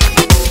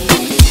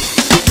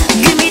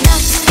 Give me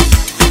that,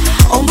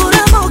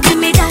 omburamo, give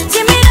me that,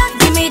 give me that,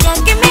 give me that,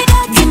 give me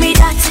that, give me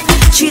that,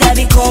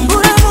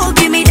 chirabikombulamo,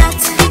 give me that,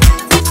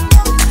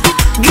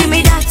 give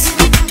me that,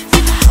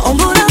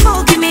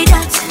 omburamo, give me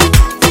that,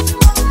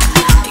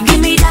 give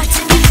me that,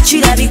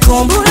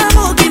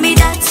 chirabikombulamo, give me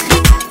that.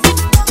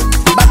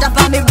 Butter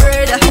pa me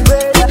bread,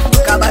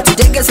 kaba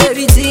tuteke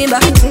sevitimba.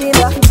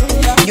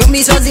 You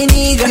miss was in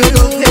nigga, you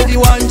look heavy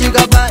 1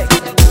 gigabyte.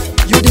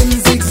 You dim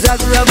zigzag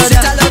rubber.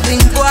 Sit a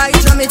loving boy,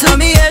 tell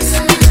me yes.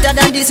 Better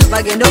than this super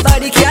again,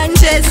 nobody can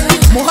chase.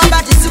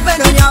 Muhammad is super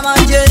no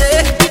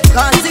nyamanjere.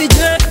 Can't see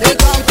je, they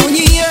can't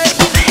kunye.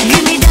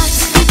 Give me that,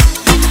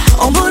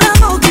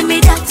 omburamo, give me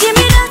that, give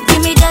me that,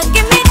 give me that,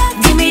 give me that,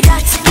 give me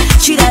that,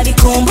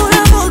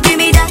 chirabikombulamo, give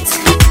me that,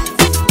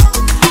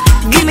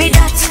 give me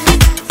that,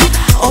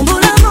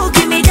 omburamo,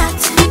 give me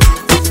that,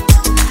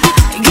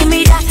 give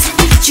me that,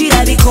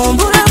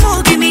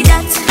 chirabikombulamo, give me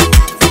that.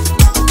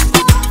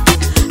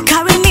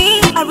 Carry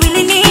me, I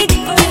really need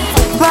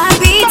right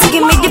beats,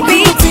 give me the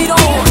beat.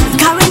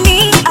 Carry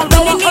me, I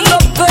really need.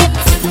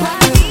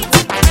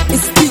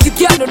 It's big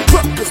again on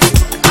purpose.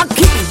 I'm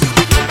kidding.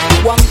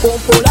 One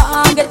kompola,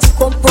 get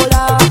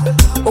kompola.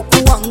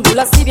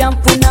 Okuangula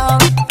sibyampuna.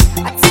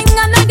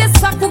 Atinga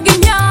nangesa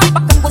kugimya.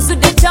 Bakanguzu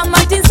de chama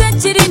tinze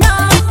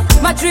chirina.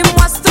 My dream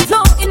was to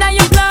flow in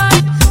your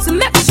blood. So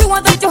make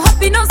sure that you're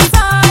happy, no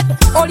sad.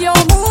 All your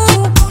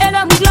move, and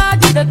I'm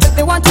glad you don't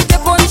they want to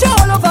take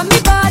control over me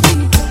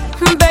body.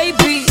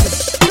 Baby,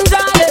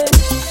 darling.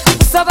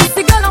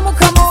 Sabasigala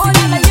mukamoli.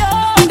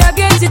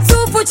 Ndageti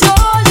tupu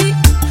choli.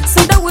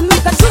 So that we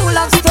make a true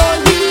love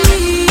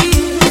story.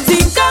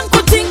 Tinkan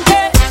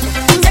kutinke,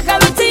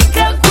 njagalo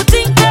tinkan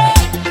kutinke.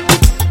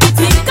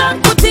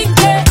 Tinkan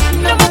kutinke,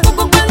 nama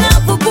kukukana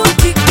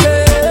kukutike.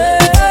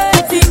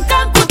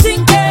 Tinkan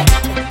kutinke,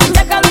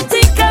 njagalo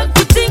tinkan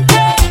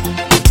kutinke.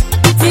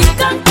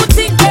 Tinkan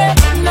kutinke,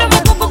 nama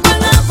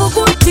kukukana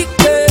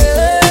kukutike.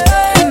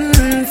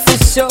 For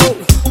sure,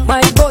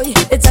 my boy,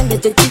 it's a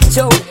get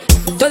chicho.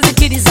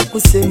 Tozikiriza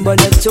kusemba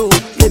nacho.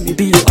 Let me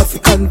be your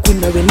African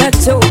queen of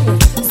nacho.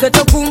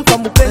 Sweto kumpa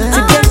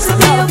mupenti penti.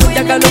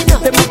 Njagalo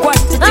kupe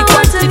mkwati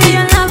tikwati.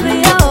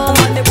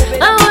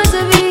 I want to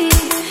be,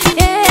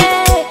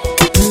 yeah.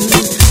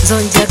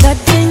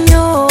 Zonjagadde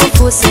nnyo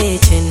ofuuse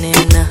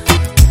ekyenena.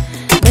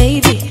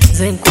 Baby,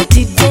 nze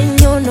nkutidde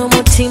nnyo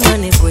n'omutima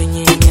ne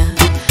gwenyenya.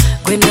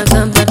 Gwe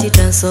nagamba nti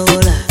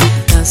tansobola,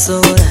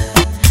 tansobola.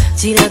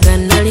 Kiraga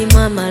nalimu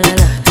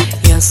amalala,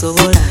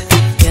 yansobola,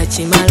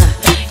 yakimala.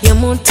 Ye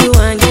muntu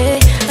wange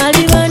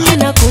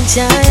alibanyina ku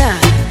nkyaya.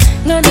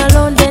 Nga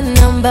nalonda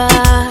ennamba.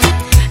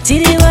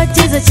 Kiri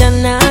wakize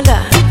kyannanga.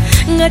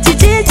 Nga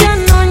kiki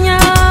kyannoonya.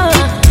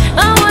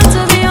 I want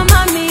to be your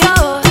mommy,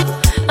 yo.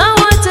 I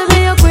want to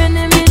be your queen,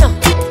 Mino.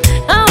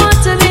 I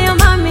want to be your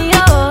mommy,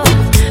 yo.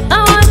 I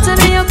want to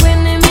be your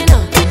queen, Mino.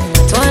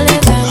 Twale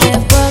kange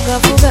kwaga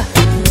fuga.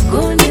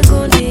 Gundi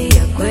gundi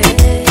yakwe.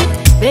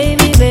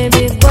 Baby,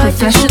 baby, kwaga fuga.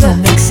 Professional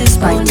mixes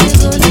by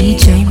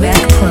DJ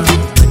MacPro.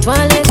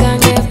 Twale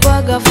kange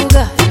kwaga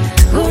fuga.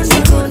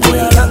 Gundi gundi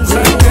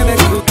yakwe.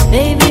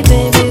 Baby,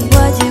 baby,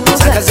 kwaga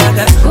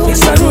fuga.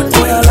 Gundi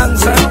gundi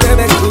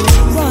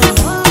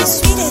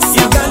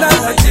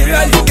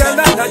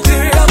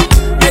Nigeria.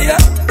 Yeah,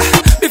 yeah.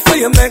 Before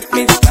you make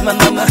me my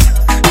mama,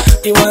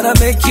 you wanna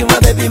make you my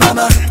baby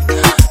mama.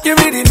 You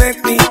really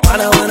make me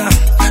wanna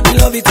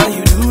love it how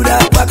you do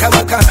that waka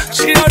waka.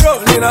 She a roll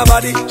in her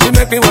body, she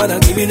make me wanna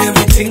give it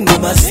everything,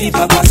 mama see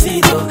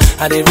papacito.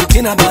 And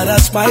everything about her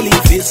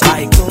smiling face,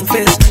 I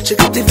confess, she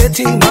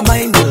captivating my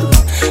mind.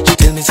 She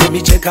tell me, say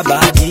me check her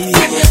body,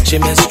 she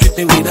mess with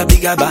me with a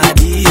bigger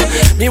body.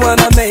 Me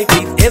wanna make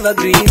it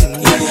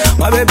evergreen,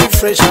 my baby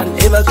fresh and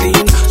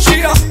evergreen.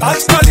 She a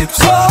touch the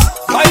lips,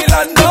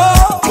 island,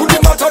 to the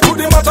matter, to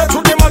the matter, to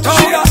the matter.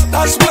 She a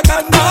that's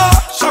Wakanda,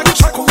 shaka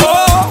shaka,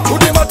 to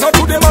the matter,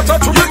 to the matter,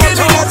 to the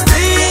matter.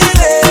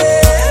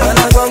 And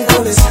I gon'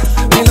 call this,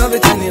 me love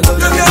it and you love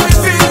it. You got me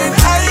feeling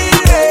high.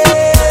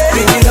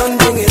 Bring it on,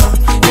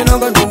 you know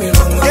gon' do me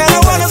wrong. Yeah, I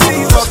wanna see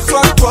you rock,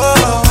 rock,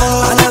 rock.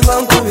 And I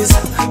gon' call this,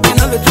 me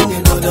love it when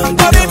you go down.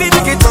 Oh baby,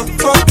 make it rock,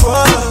 rock,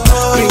 rock.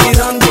 Bring it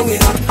on,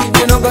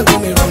 you know gon' do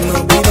me wrong.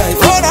 No be like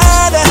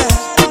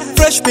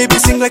fresh baby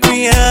sing like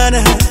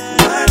Rihanna.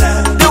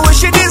 The way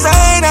she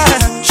designer,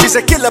 she's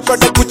a killer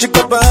product, Gucci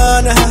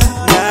Gabbana.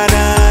 Na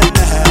na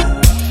na.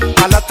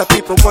 A lot of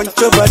people want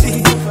your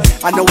body.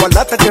 I know a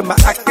lot of them are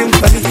acting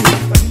funny.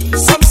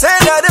 Some say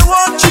that they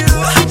want you,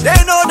 they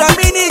know that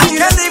we need you.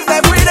 Can't live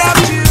life without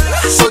you.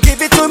 So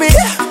give it to me.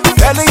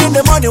 Early in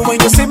the morning when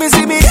you see me.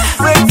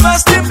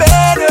 Breakfast in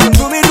bed.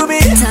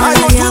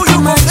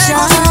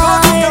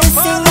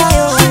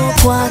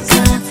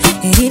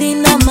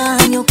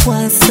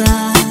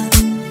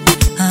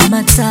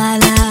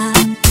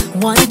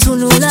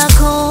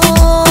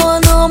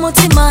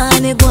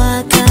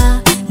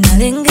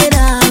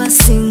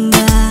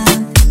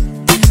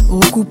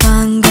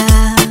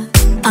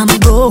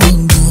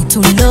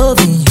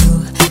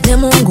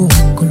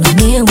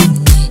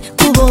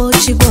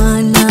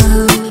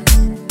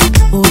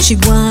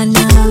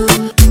 mwana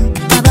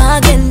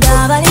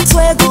abagenda bali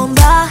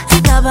twegomba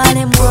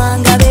nabale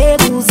mwanga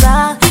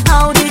bebuza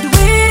how did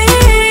we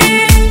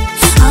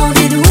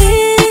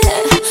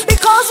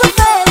because we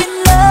fell in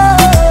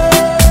love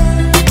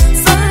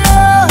so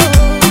low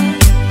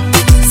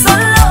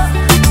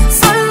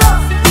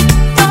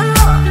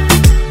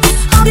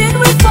how did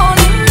we fall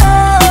in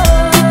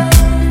love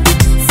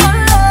so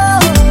low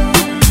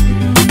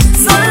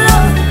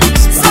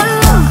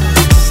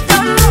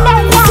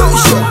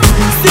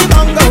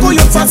Simanga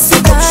kuyo fasi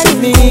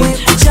optioni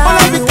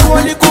Ola vitu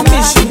wali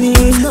kumishini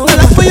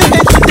Nala for your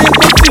head today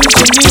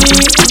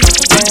confusing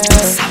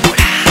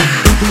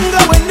Nga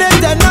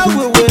weneta na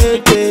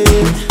wewete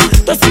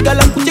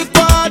Tosigala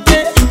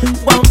kuchikwate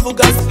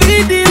Wamfuga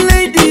speedy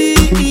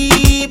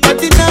lady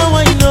But now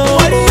I know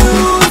what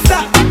you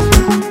say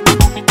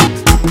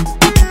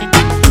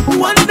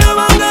Wanda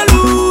wanga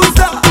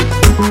loser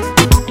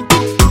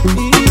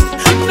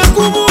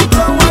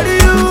Nakumuka what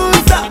you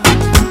say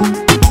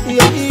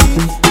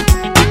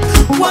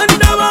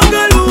Wanda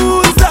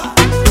wangaluza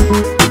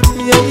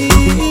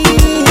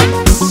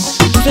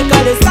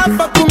Sekale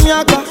safa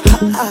kumyaka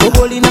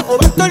Obolina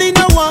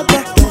obatolina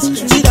waka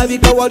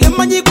Chirabika wali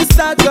manyi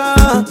kusaka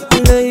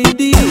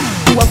Lady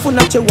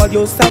Wafuna che wali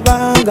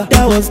osabanga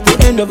That was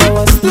the end of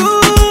our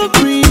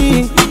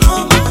story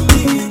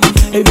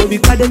Hey baby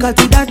kade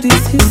kati that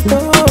is his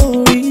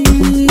story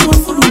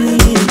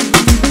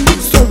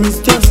Story's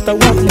just a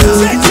one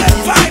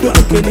You're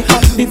looking at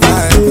the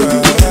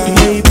story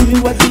Maybe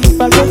what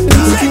if I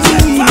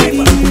got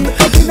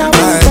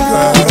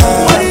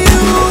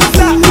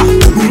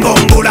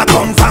Mbongula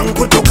komfang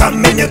kutuka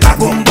menye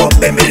kagumbo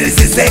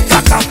bembilizi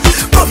zekaka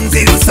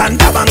Bomziru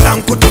sanda banga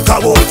kutuka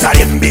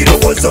wotale mbiru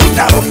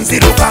wozonda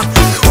bomziruka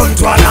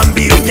Ontwala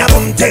mbiru nyabo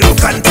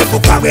mteruka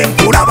ntebuka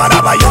bwenkula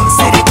baraba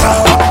yomsirika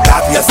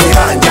Kapya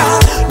sibanja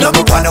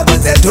Nomukwano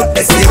kwenze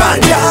tutte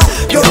sibanja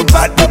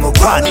Yorubadde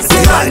mukwano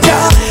sibanja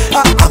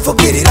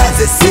Afukirira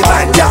nze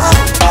sibanja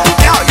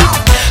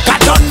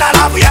Katonda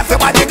labu yafe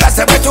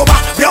wajigase bwetuba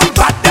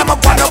Byompadde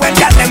mukwano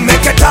wendyane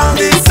meketa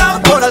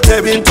Nisampola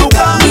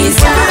tebintuka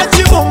Mbira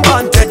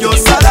chibumba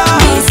ntejosala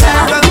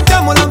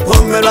Kantamula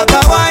mpomela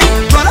kawai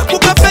Twala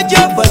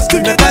kukafeja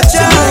baskume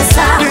kacha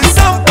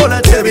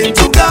Nisampola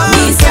tebintuka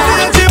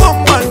Mbira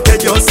chibumba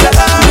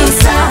ntejosala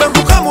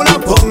Kantamula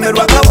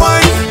mpomela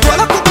kawai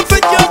Twala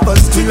kukafeja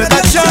baskume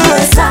kacha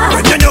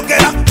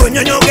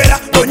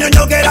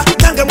Onyonyogera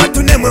Nange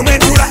mwetune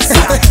mwentura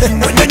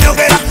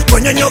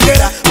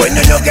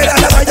Onyonyogera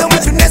Labayo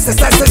mwetunese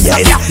sasa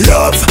yaya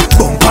Love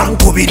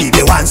Bombankubiri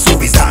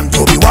bewansubiza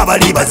mtubi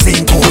wabali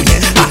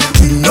bazinkunye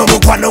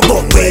Nomukwano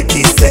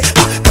gongwetise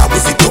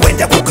Kabuzitu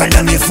wenda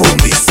kukana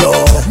mifumbiso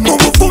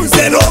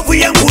Mumufunze lovu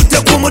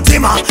yengute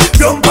kumutima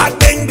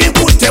Byompadde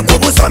ngikute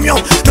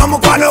kubusomyo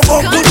Nomukwano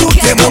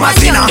gongutute mu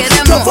mazina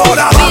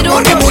Tovola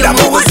bangoni mula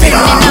mu buzima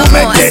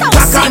Umete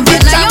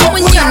takandita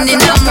Munyoni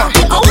namo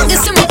Owange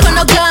si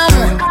mukono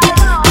gamu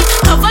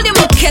Kavali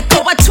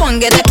muketo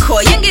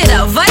watwongereko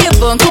Yengera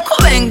viable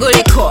nkuko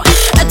enguliko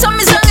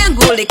Atomizange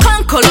nguli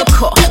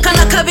konkoloko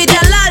Kana kabidi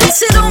alali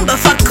sirumba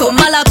fako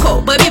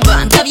Malako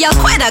babiba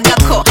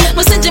ntabyakwedagako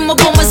Musiji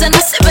mugomoze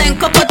nasibe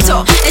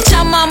nkokoto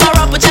Echama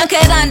marapu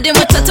chankera ndi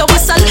mutato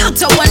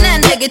Wasaluto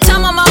wanende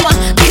gitama mama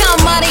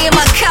Kamari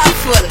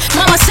makaful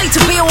Mama say to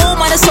be a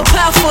woman is so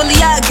powerful.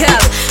 Yeah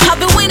girl I've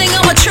been winning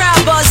on my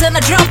tribals And I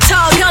drop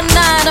tall gun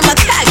 9 on my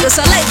cactus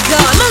I let go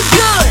Look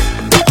good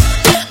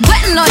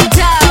Wet no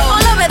doubt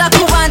All of it I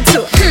could want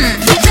to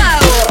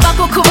Doubt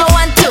Bako kuba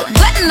want to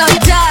Wet no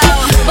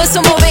doubt But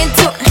some moving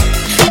to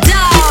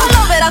Doubt All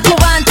of it I could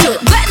want to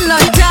Wet no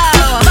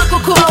doubt Bako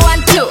kuba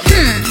want to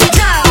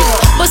Doubt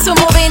But some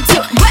moving to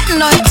Wet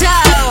no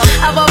doubt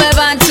Abo be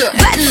want to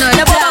Wet no doubt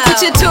Nebo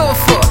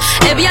bakuchitufu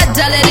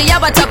Ebyaddaleri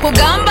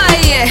yabatakugamba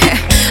ye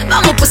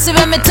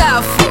Bamukusibe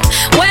mitafu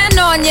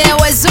Wenonye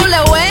wezule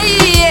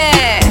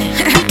weye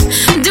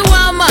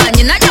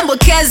Ndiwamanyi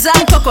najambukeza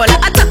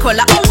nkokola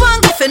atakola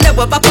Owanga fene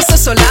bwe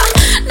bakusosola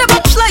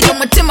Never play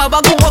omutima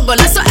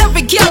baguwogola So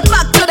every girl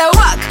back to the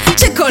work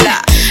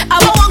Chikola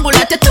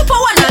Abawangula tetupa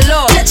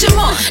wanalo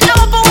Chechimo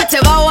Nababo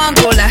wate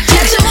bawangula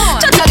Chechimo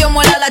Tatali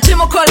omulala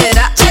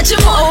chimukolera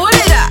Chechimo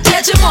Owulira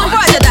Chechimo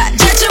Wajada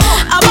Chechimo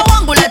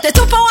Abawangula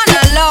tetupa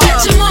wanalo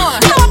Chechimo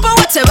Nababo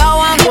wate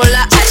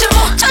bawangula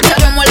Chechimo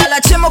Tatali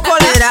omulala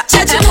chimukolera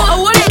Chechimo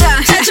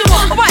Owulira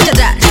Chechimo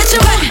Wajada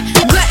Chechimo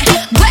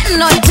Gwe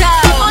no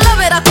doubt All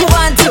of it I could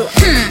want to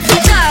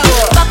Doubt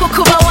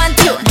Bakukuba want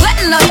to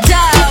Gwe no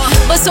doubt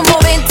But some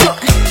moving to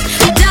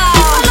Doubt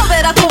All of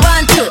it I could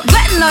want to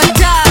Gwe no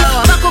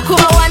doubt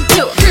Bakukuba want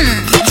to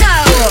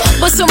Doubt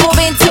But some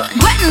moving to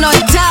Gwe no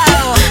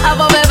doubt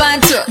Abo be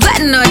want to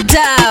Gwe no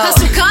doubt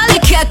Kasukali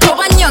keko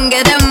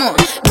banyongeremo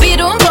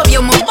Birungo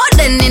byo mu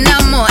bode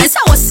ninamo Esa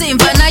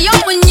wasimba na yo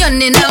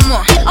munyoni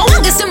namo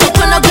Awange si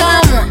mukono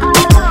gamu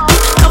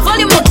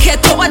Kavali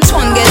muketo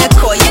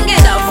watwongereko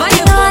Yengera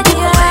viable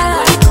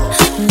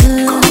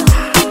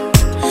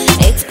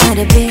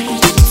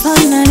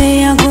Fanare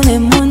yagule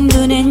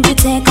mundu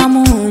nenjiteka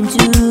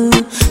munju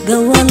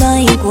Gawala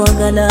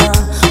ikwagala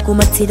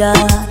kumatira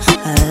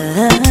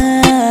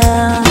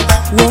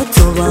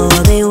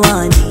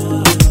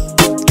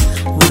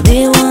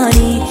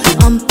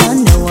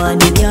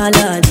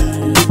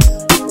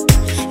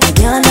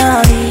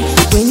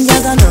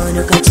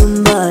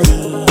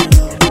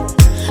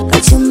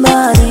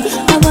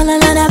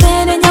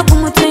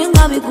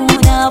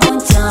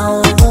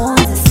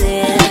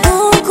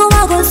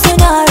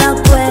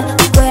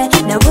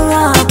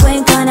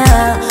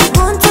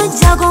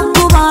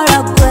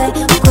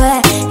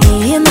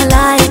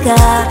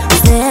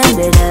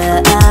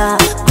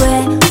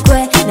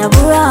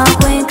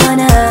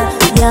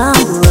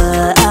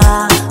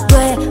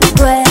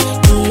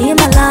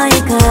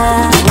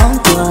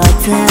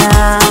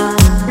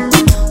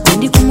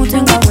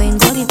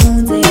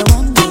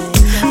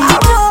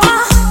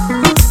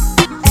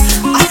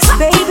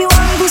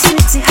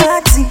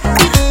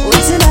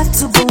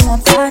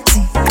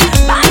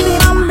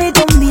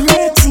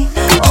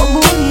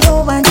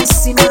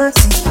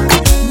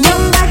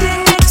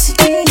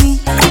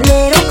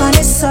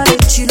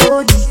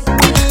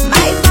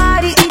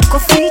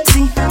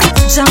fiti.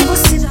 Jungle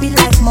sippy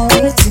like my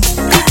waiting.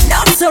 No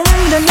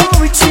surrender, no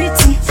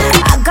retreating.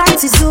 I got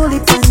his only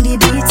pandy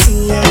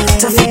beating.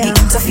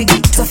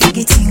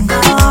 Tofigi tinga.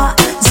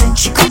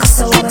 Zenchika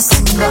kasawa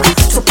singa.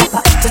 To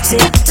papa to tea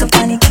to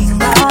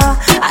panikinga.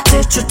 I tell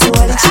you to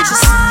all that you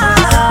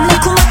singa.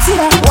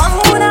 Nakumatira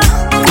wanguna.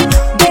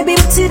 Baby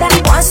mtira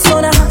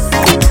wansona.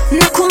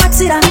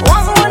 Nakumatira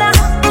wanguna.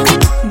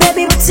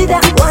 Baby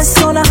mtira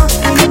wansona.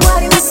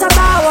 Negwari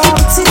nasabawa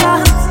mtira.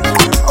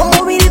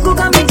 Omubiri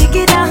gugambe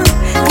digida.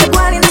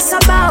 Negwari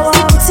nasabawa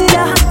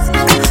mtira.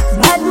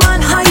 Bad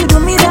man, how you do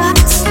me that?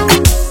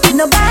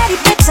 Nobody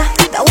better.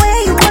 The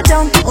way you go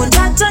down on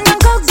that tongue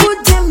and go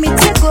good. Then me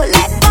take go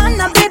like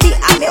Anna, baby.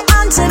 I'm your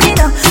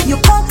Angelina. You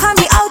conquer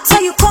me out, so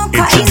you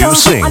conquer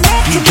Introducing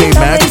DJ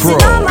MacPro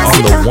on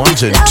the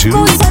ones and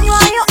twos.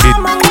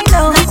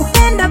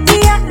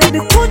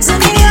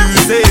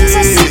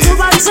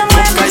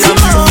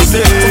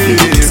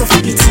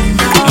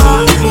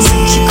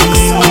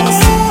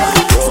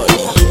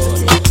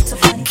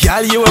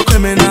 Girl, you a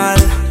criminal,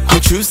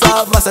 but you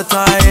so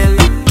versatile.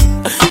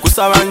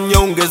 Kusaran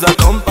young is a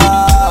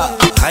compa.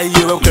 Girl,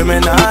 you a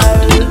criminal.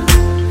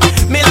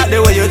 Me like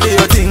the way you do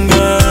your thing,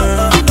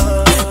 girl.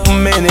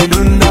 Many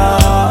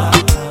dunda,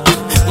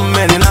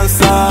 many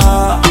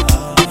nansa.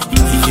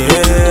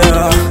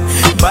 Yeah,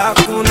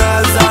 baku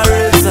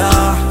nazareza,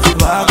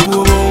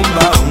 baku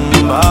umba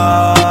umba.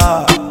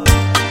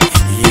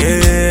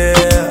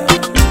 Yeah,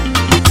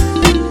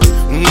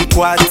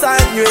 mkwata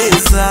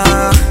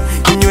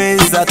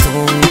nyweza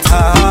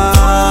tonta.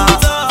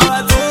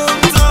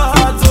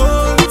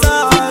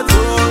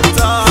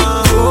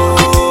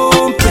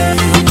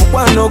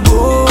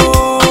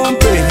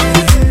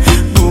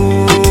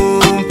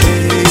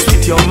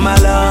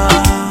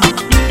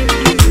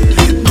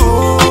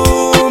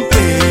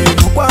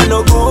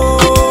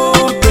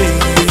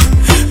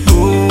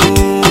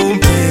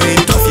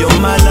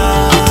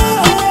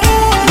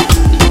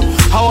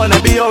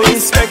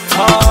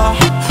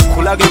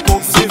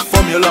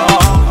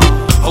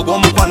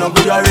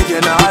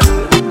 Original,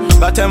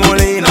 but I'm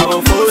only in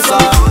our force.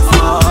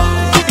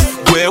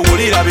 Where would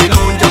it have been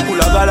on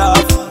Jakula?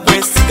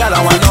 West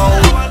Galawano,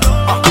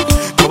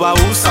 Toba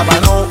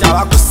Usabano,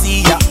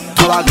 Tabakusia,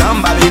 Toba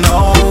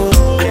Gambabino,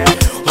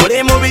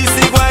 Ore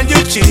Mobisi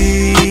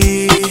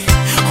Guanjuchi,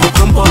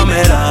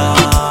 Hokumpomera,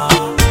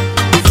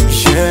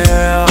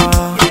 yeah,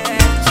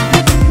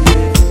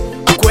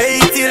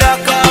 Quaitira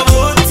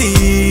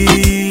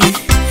Kabuti,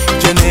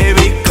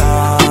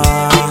 Genevica,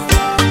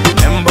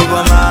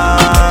 Embogama.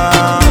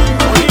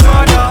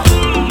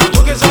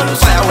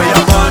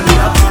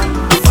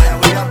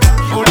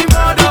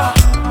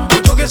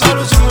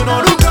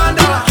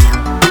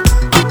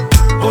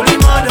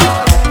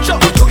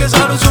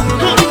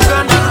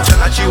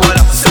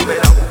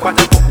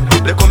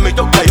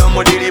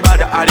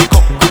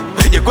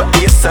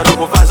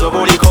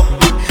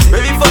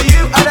 Baby, for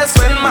you, I just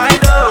spend my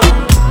dough.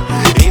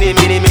 Mini,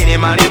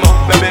 money more.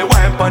 Baby,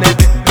 wine on it.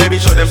 Baby,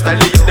 show them style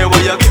it. The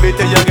way you give it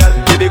to your girl.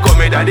 Baby, call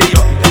me daddy,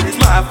 yo. It's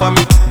my for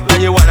me. Now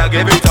you wanna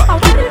give it up. I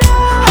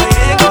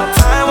ain't got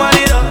time, want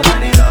it up.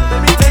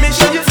 Let me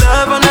show you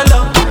love on the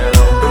low.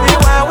 Baby,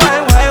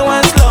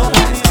 wine slow.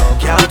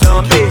 Girl,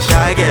 don't be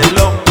shy, get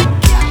low.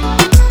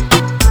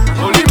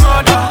 Holy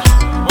mother,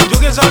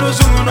 ojoge salu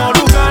sungu no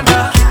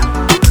Uganda.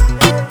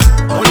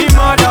 Holy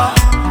mother,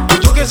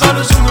 ojoge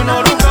salu sungu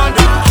no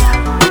Uganda.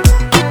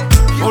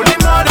 Holy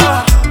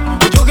mother,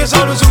 ojoge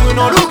salu sungu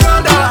no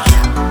Uganda.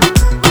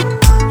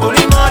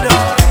 Holy mother,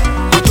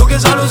 ojoge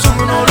salu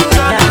sungu no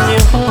Uganda. And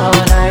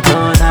you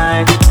all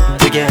night,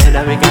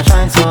 together we can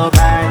shine so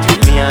bright.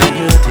 Me and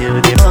you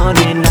till the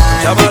morning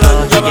night. We go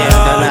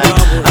together like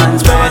and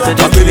spread to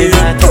the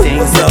midnight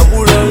things.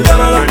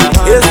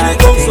 Yes, we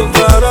come so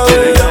far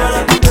away.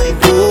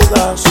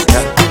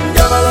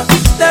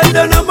 Let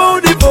them know about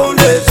the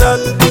foundation.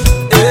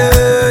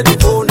 Yeah, the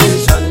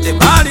foundation. The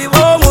body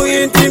bomb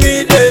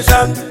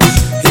intimidation.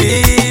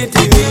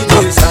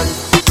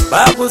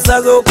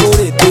 Bakusazo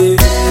kurete,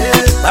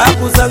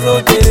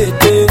 bakusazo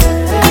terete,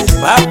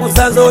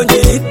 bakusazo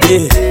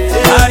nyite,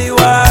 ari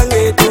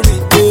wange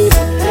tubite.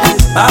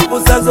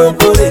 Bakusazo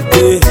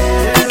kurete,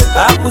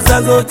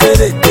 bakusazo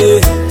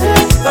terete,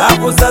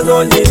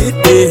 bakusazo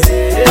nyite,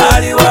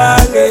 ari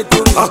wange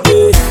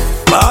tubite.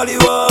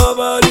 Baliwa,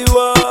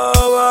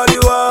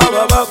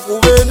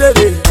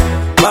 babakubendere.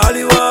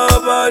 Baliwa.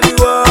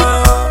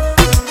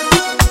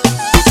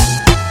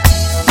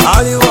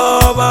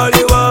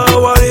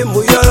 Wali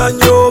muyala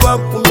nyo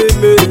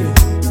bakumeme.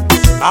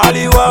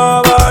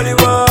 Baliwa.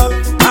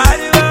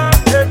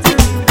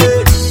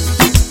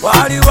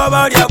 Waliwa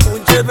balya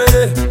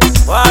kunjebere.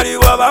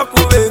 Waliwa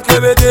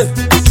bakubenkebede.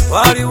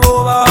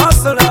 Waliwa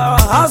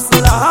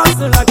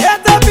hustler.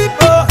 Get the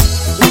people.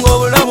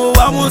 Ngobulamu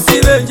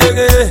bamusibe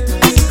njege.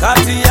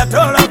 Kati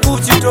yatola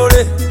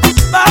kuchitole.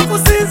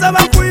 Bakusinza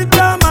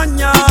bakuita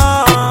manya.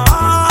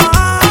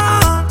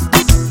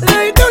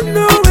 They don't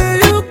know where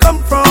you come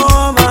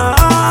from.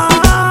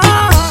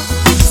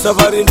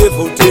 Safari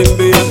ndefu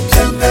tembea,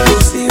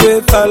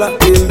 usiwe fala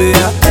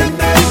tembea.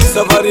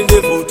 Safari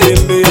ndefu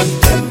tembea,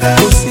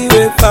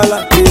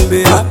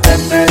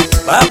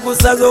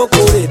 bakusazo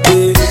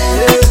kolete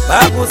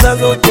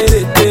bakusazo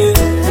terete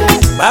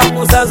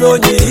bakusazo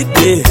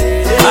nyite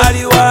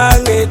ali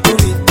wange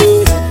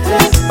tulite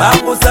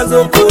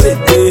bakusazo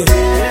kolete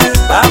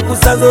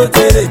bakusazo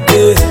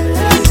terete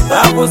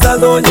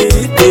bakusazo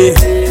nyite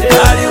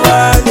ali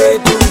wange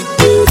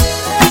tulite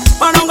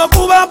manonga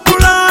kuba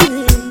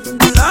pulani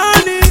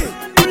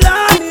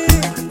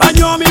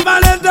banyomi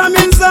baleta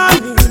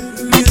mizani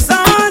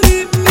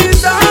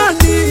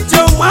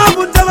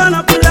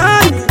chomwabutabana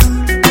pulani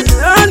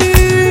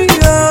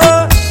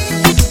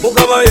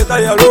mukama yeka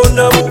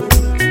yalondamu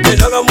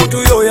endaga muntu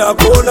yo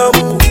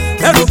yakonamu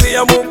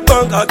yalupiya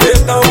mubanga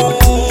tekamu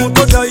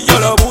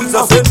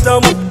totayalabuza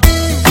sentamu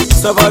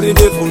safari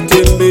ndefu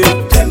tembea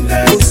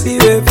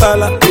usiwe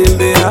fala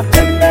tembea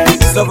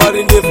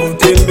safari ndefu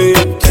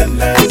tembea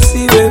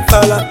usiwe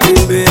fala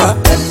tembea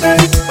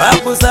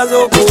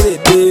bakusazo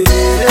kulete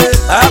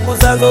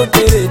bakusazo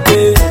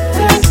terete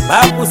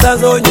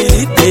bakusazo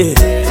nyite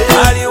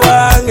ali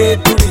wange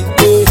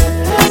tulite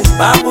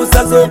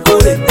bakusazo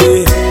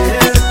kolete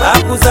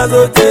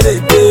bakusazo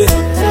terete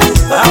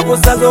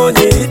bakusazo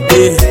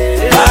nyite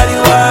ali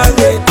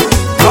wange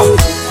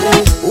tulite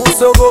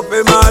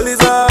usogope mali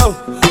zao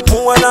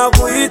mwana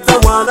kuita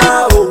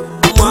mwanao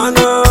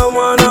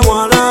mwana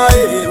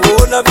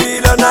ona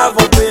vila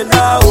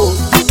navopendao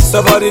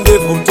safari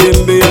ndefu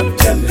tembea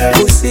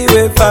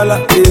usiwe fala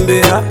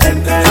tembea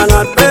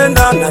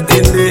anapenda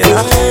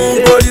natembea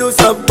ngoli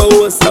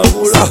usabawa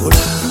sabula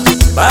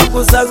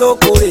bakusazo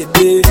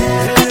kolete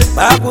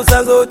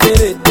bakusazo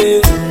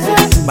terete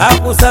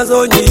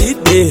bakusazo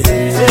nyite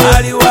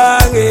ali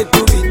wange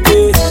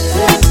tubite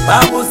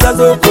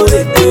bakusazo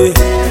kolete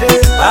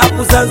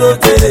bakusazo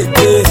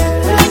terete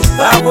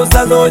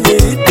bakusazo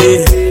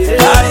nyite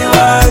ali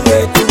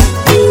wange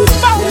tubite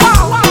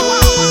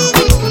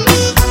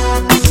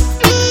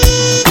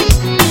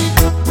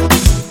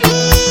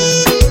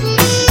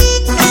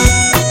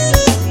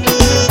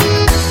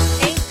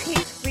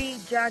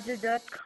APFreeJaja.com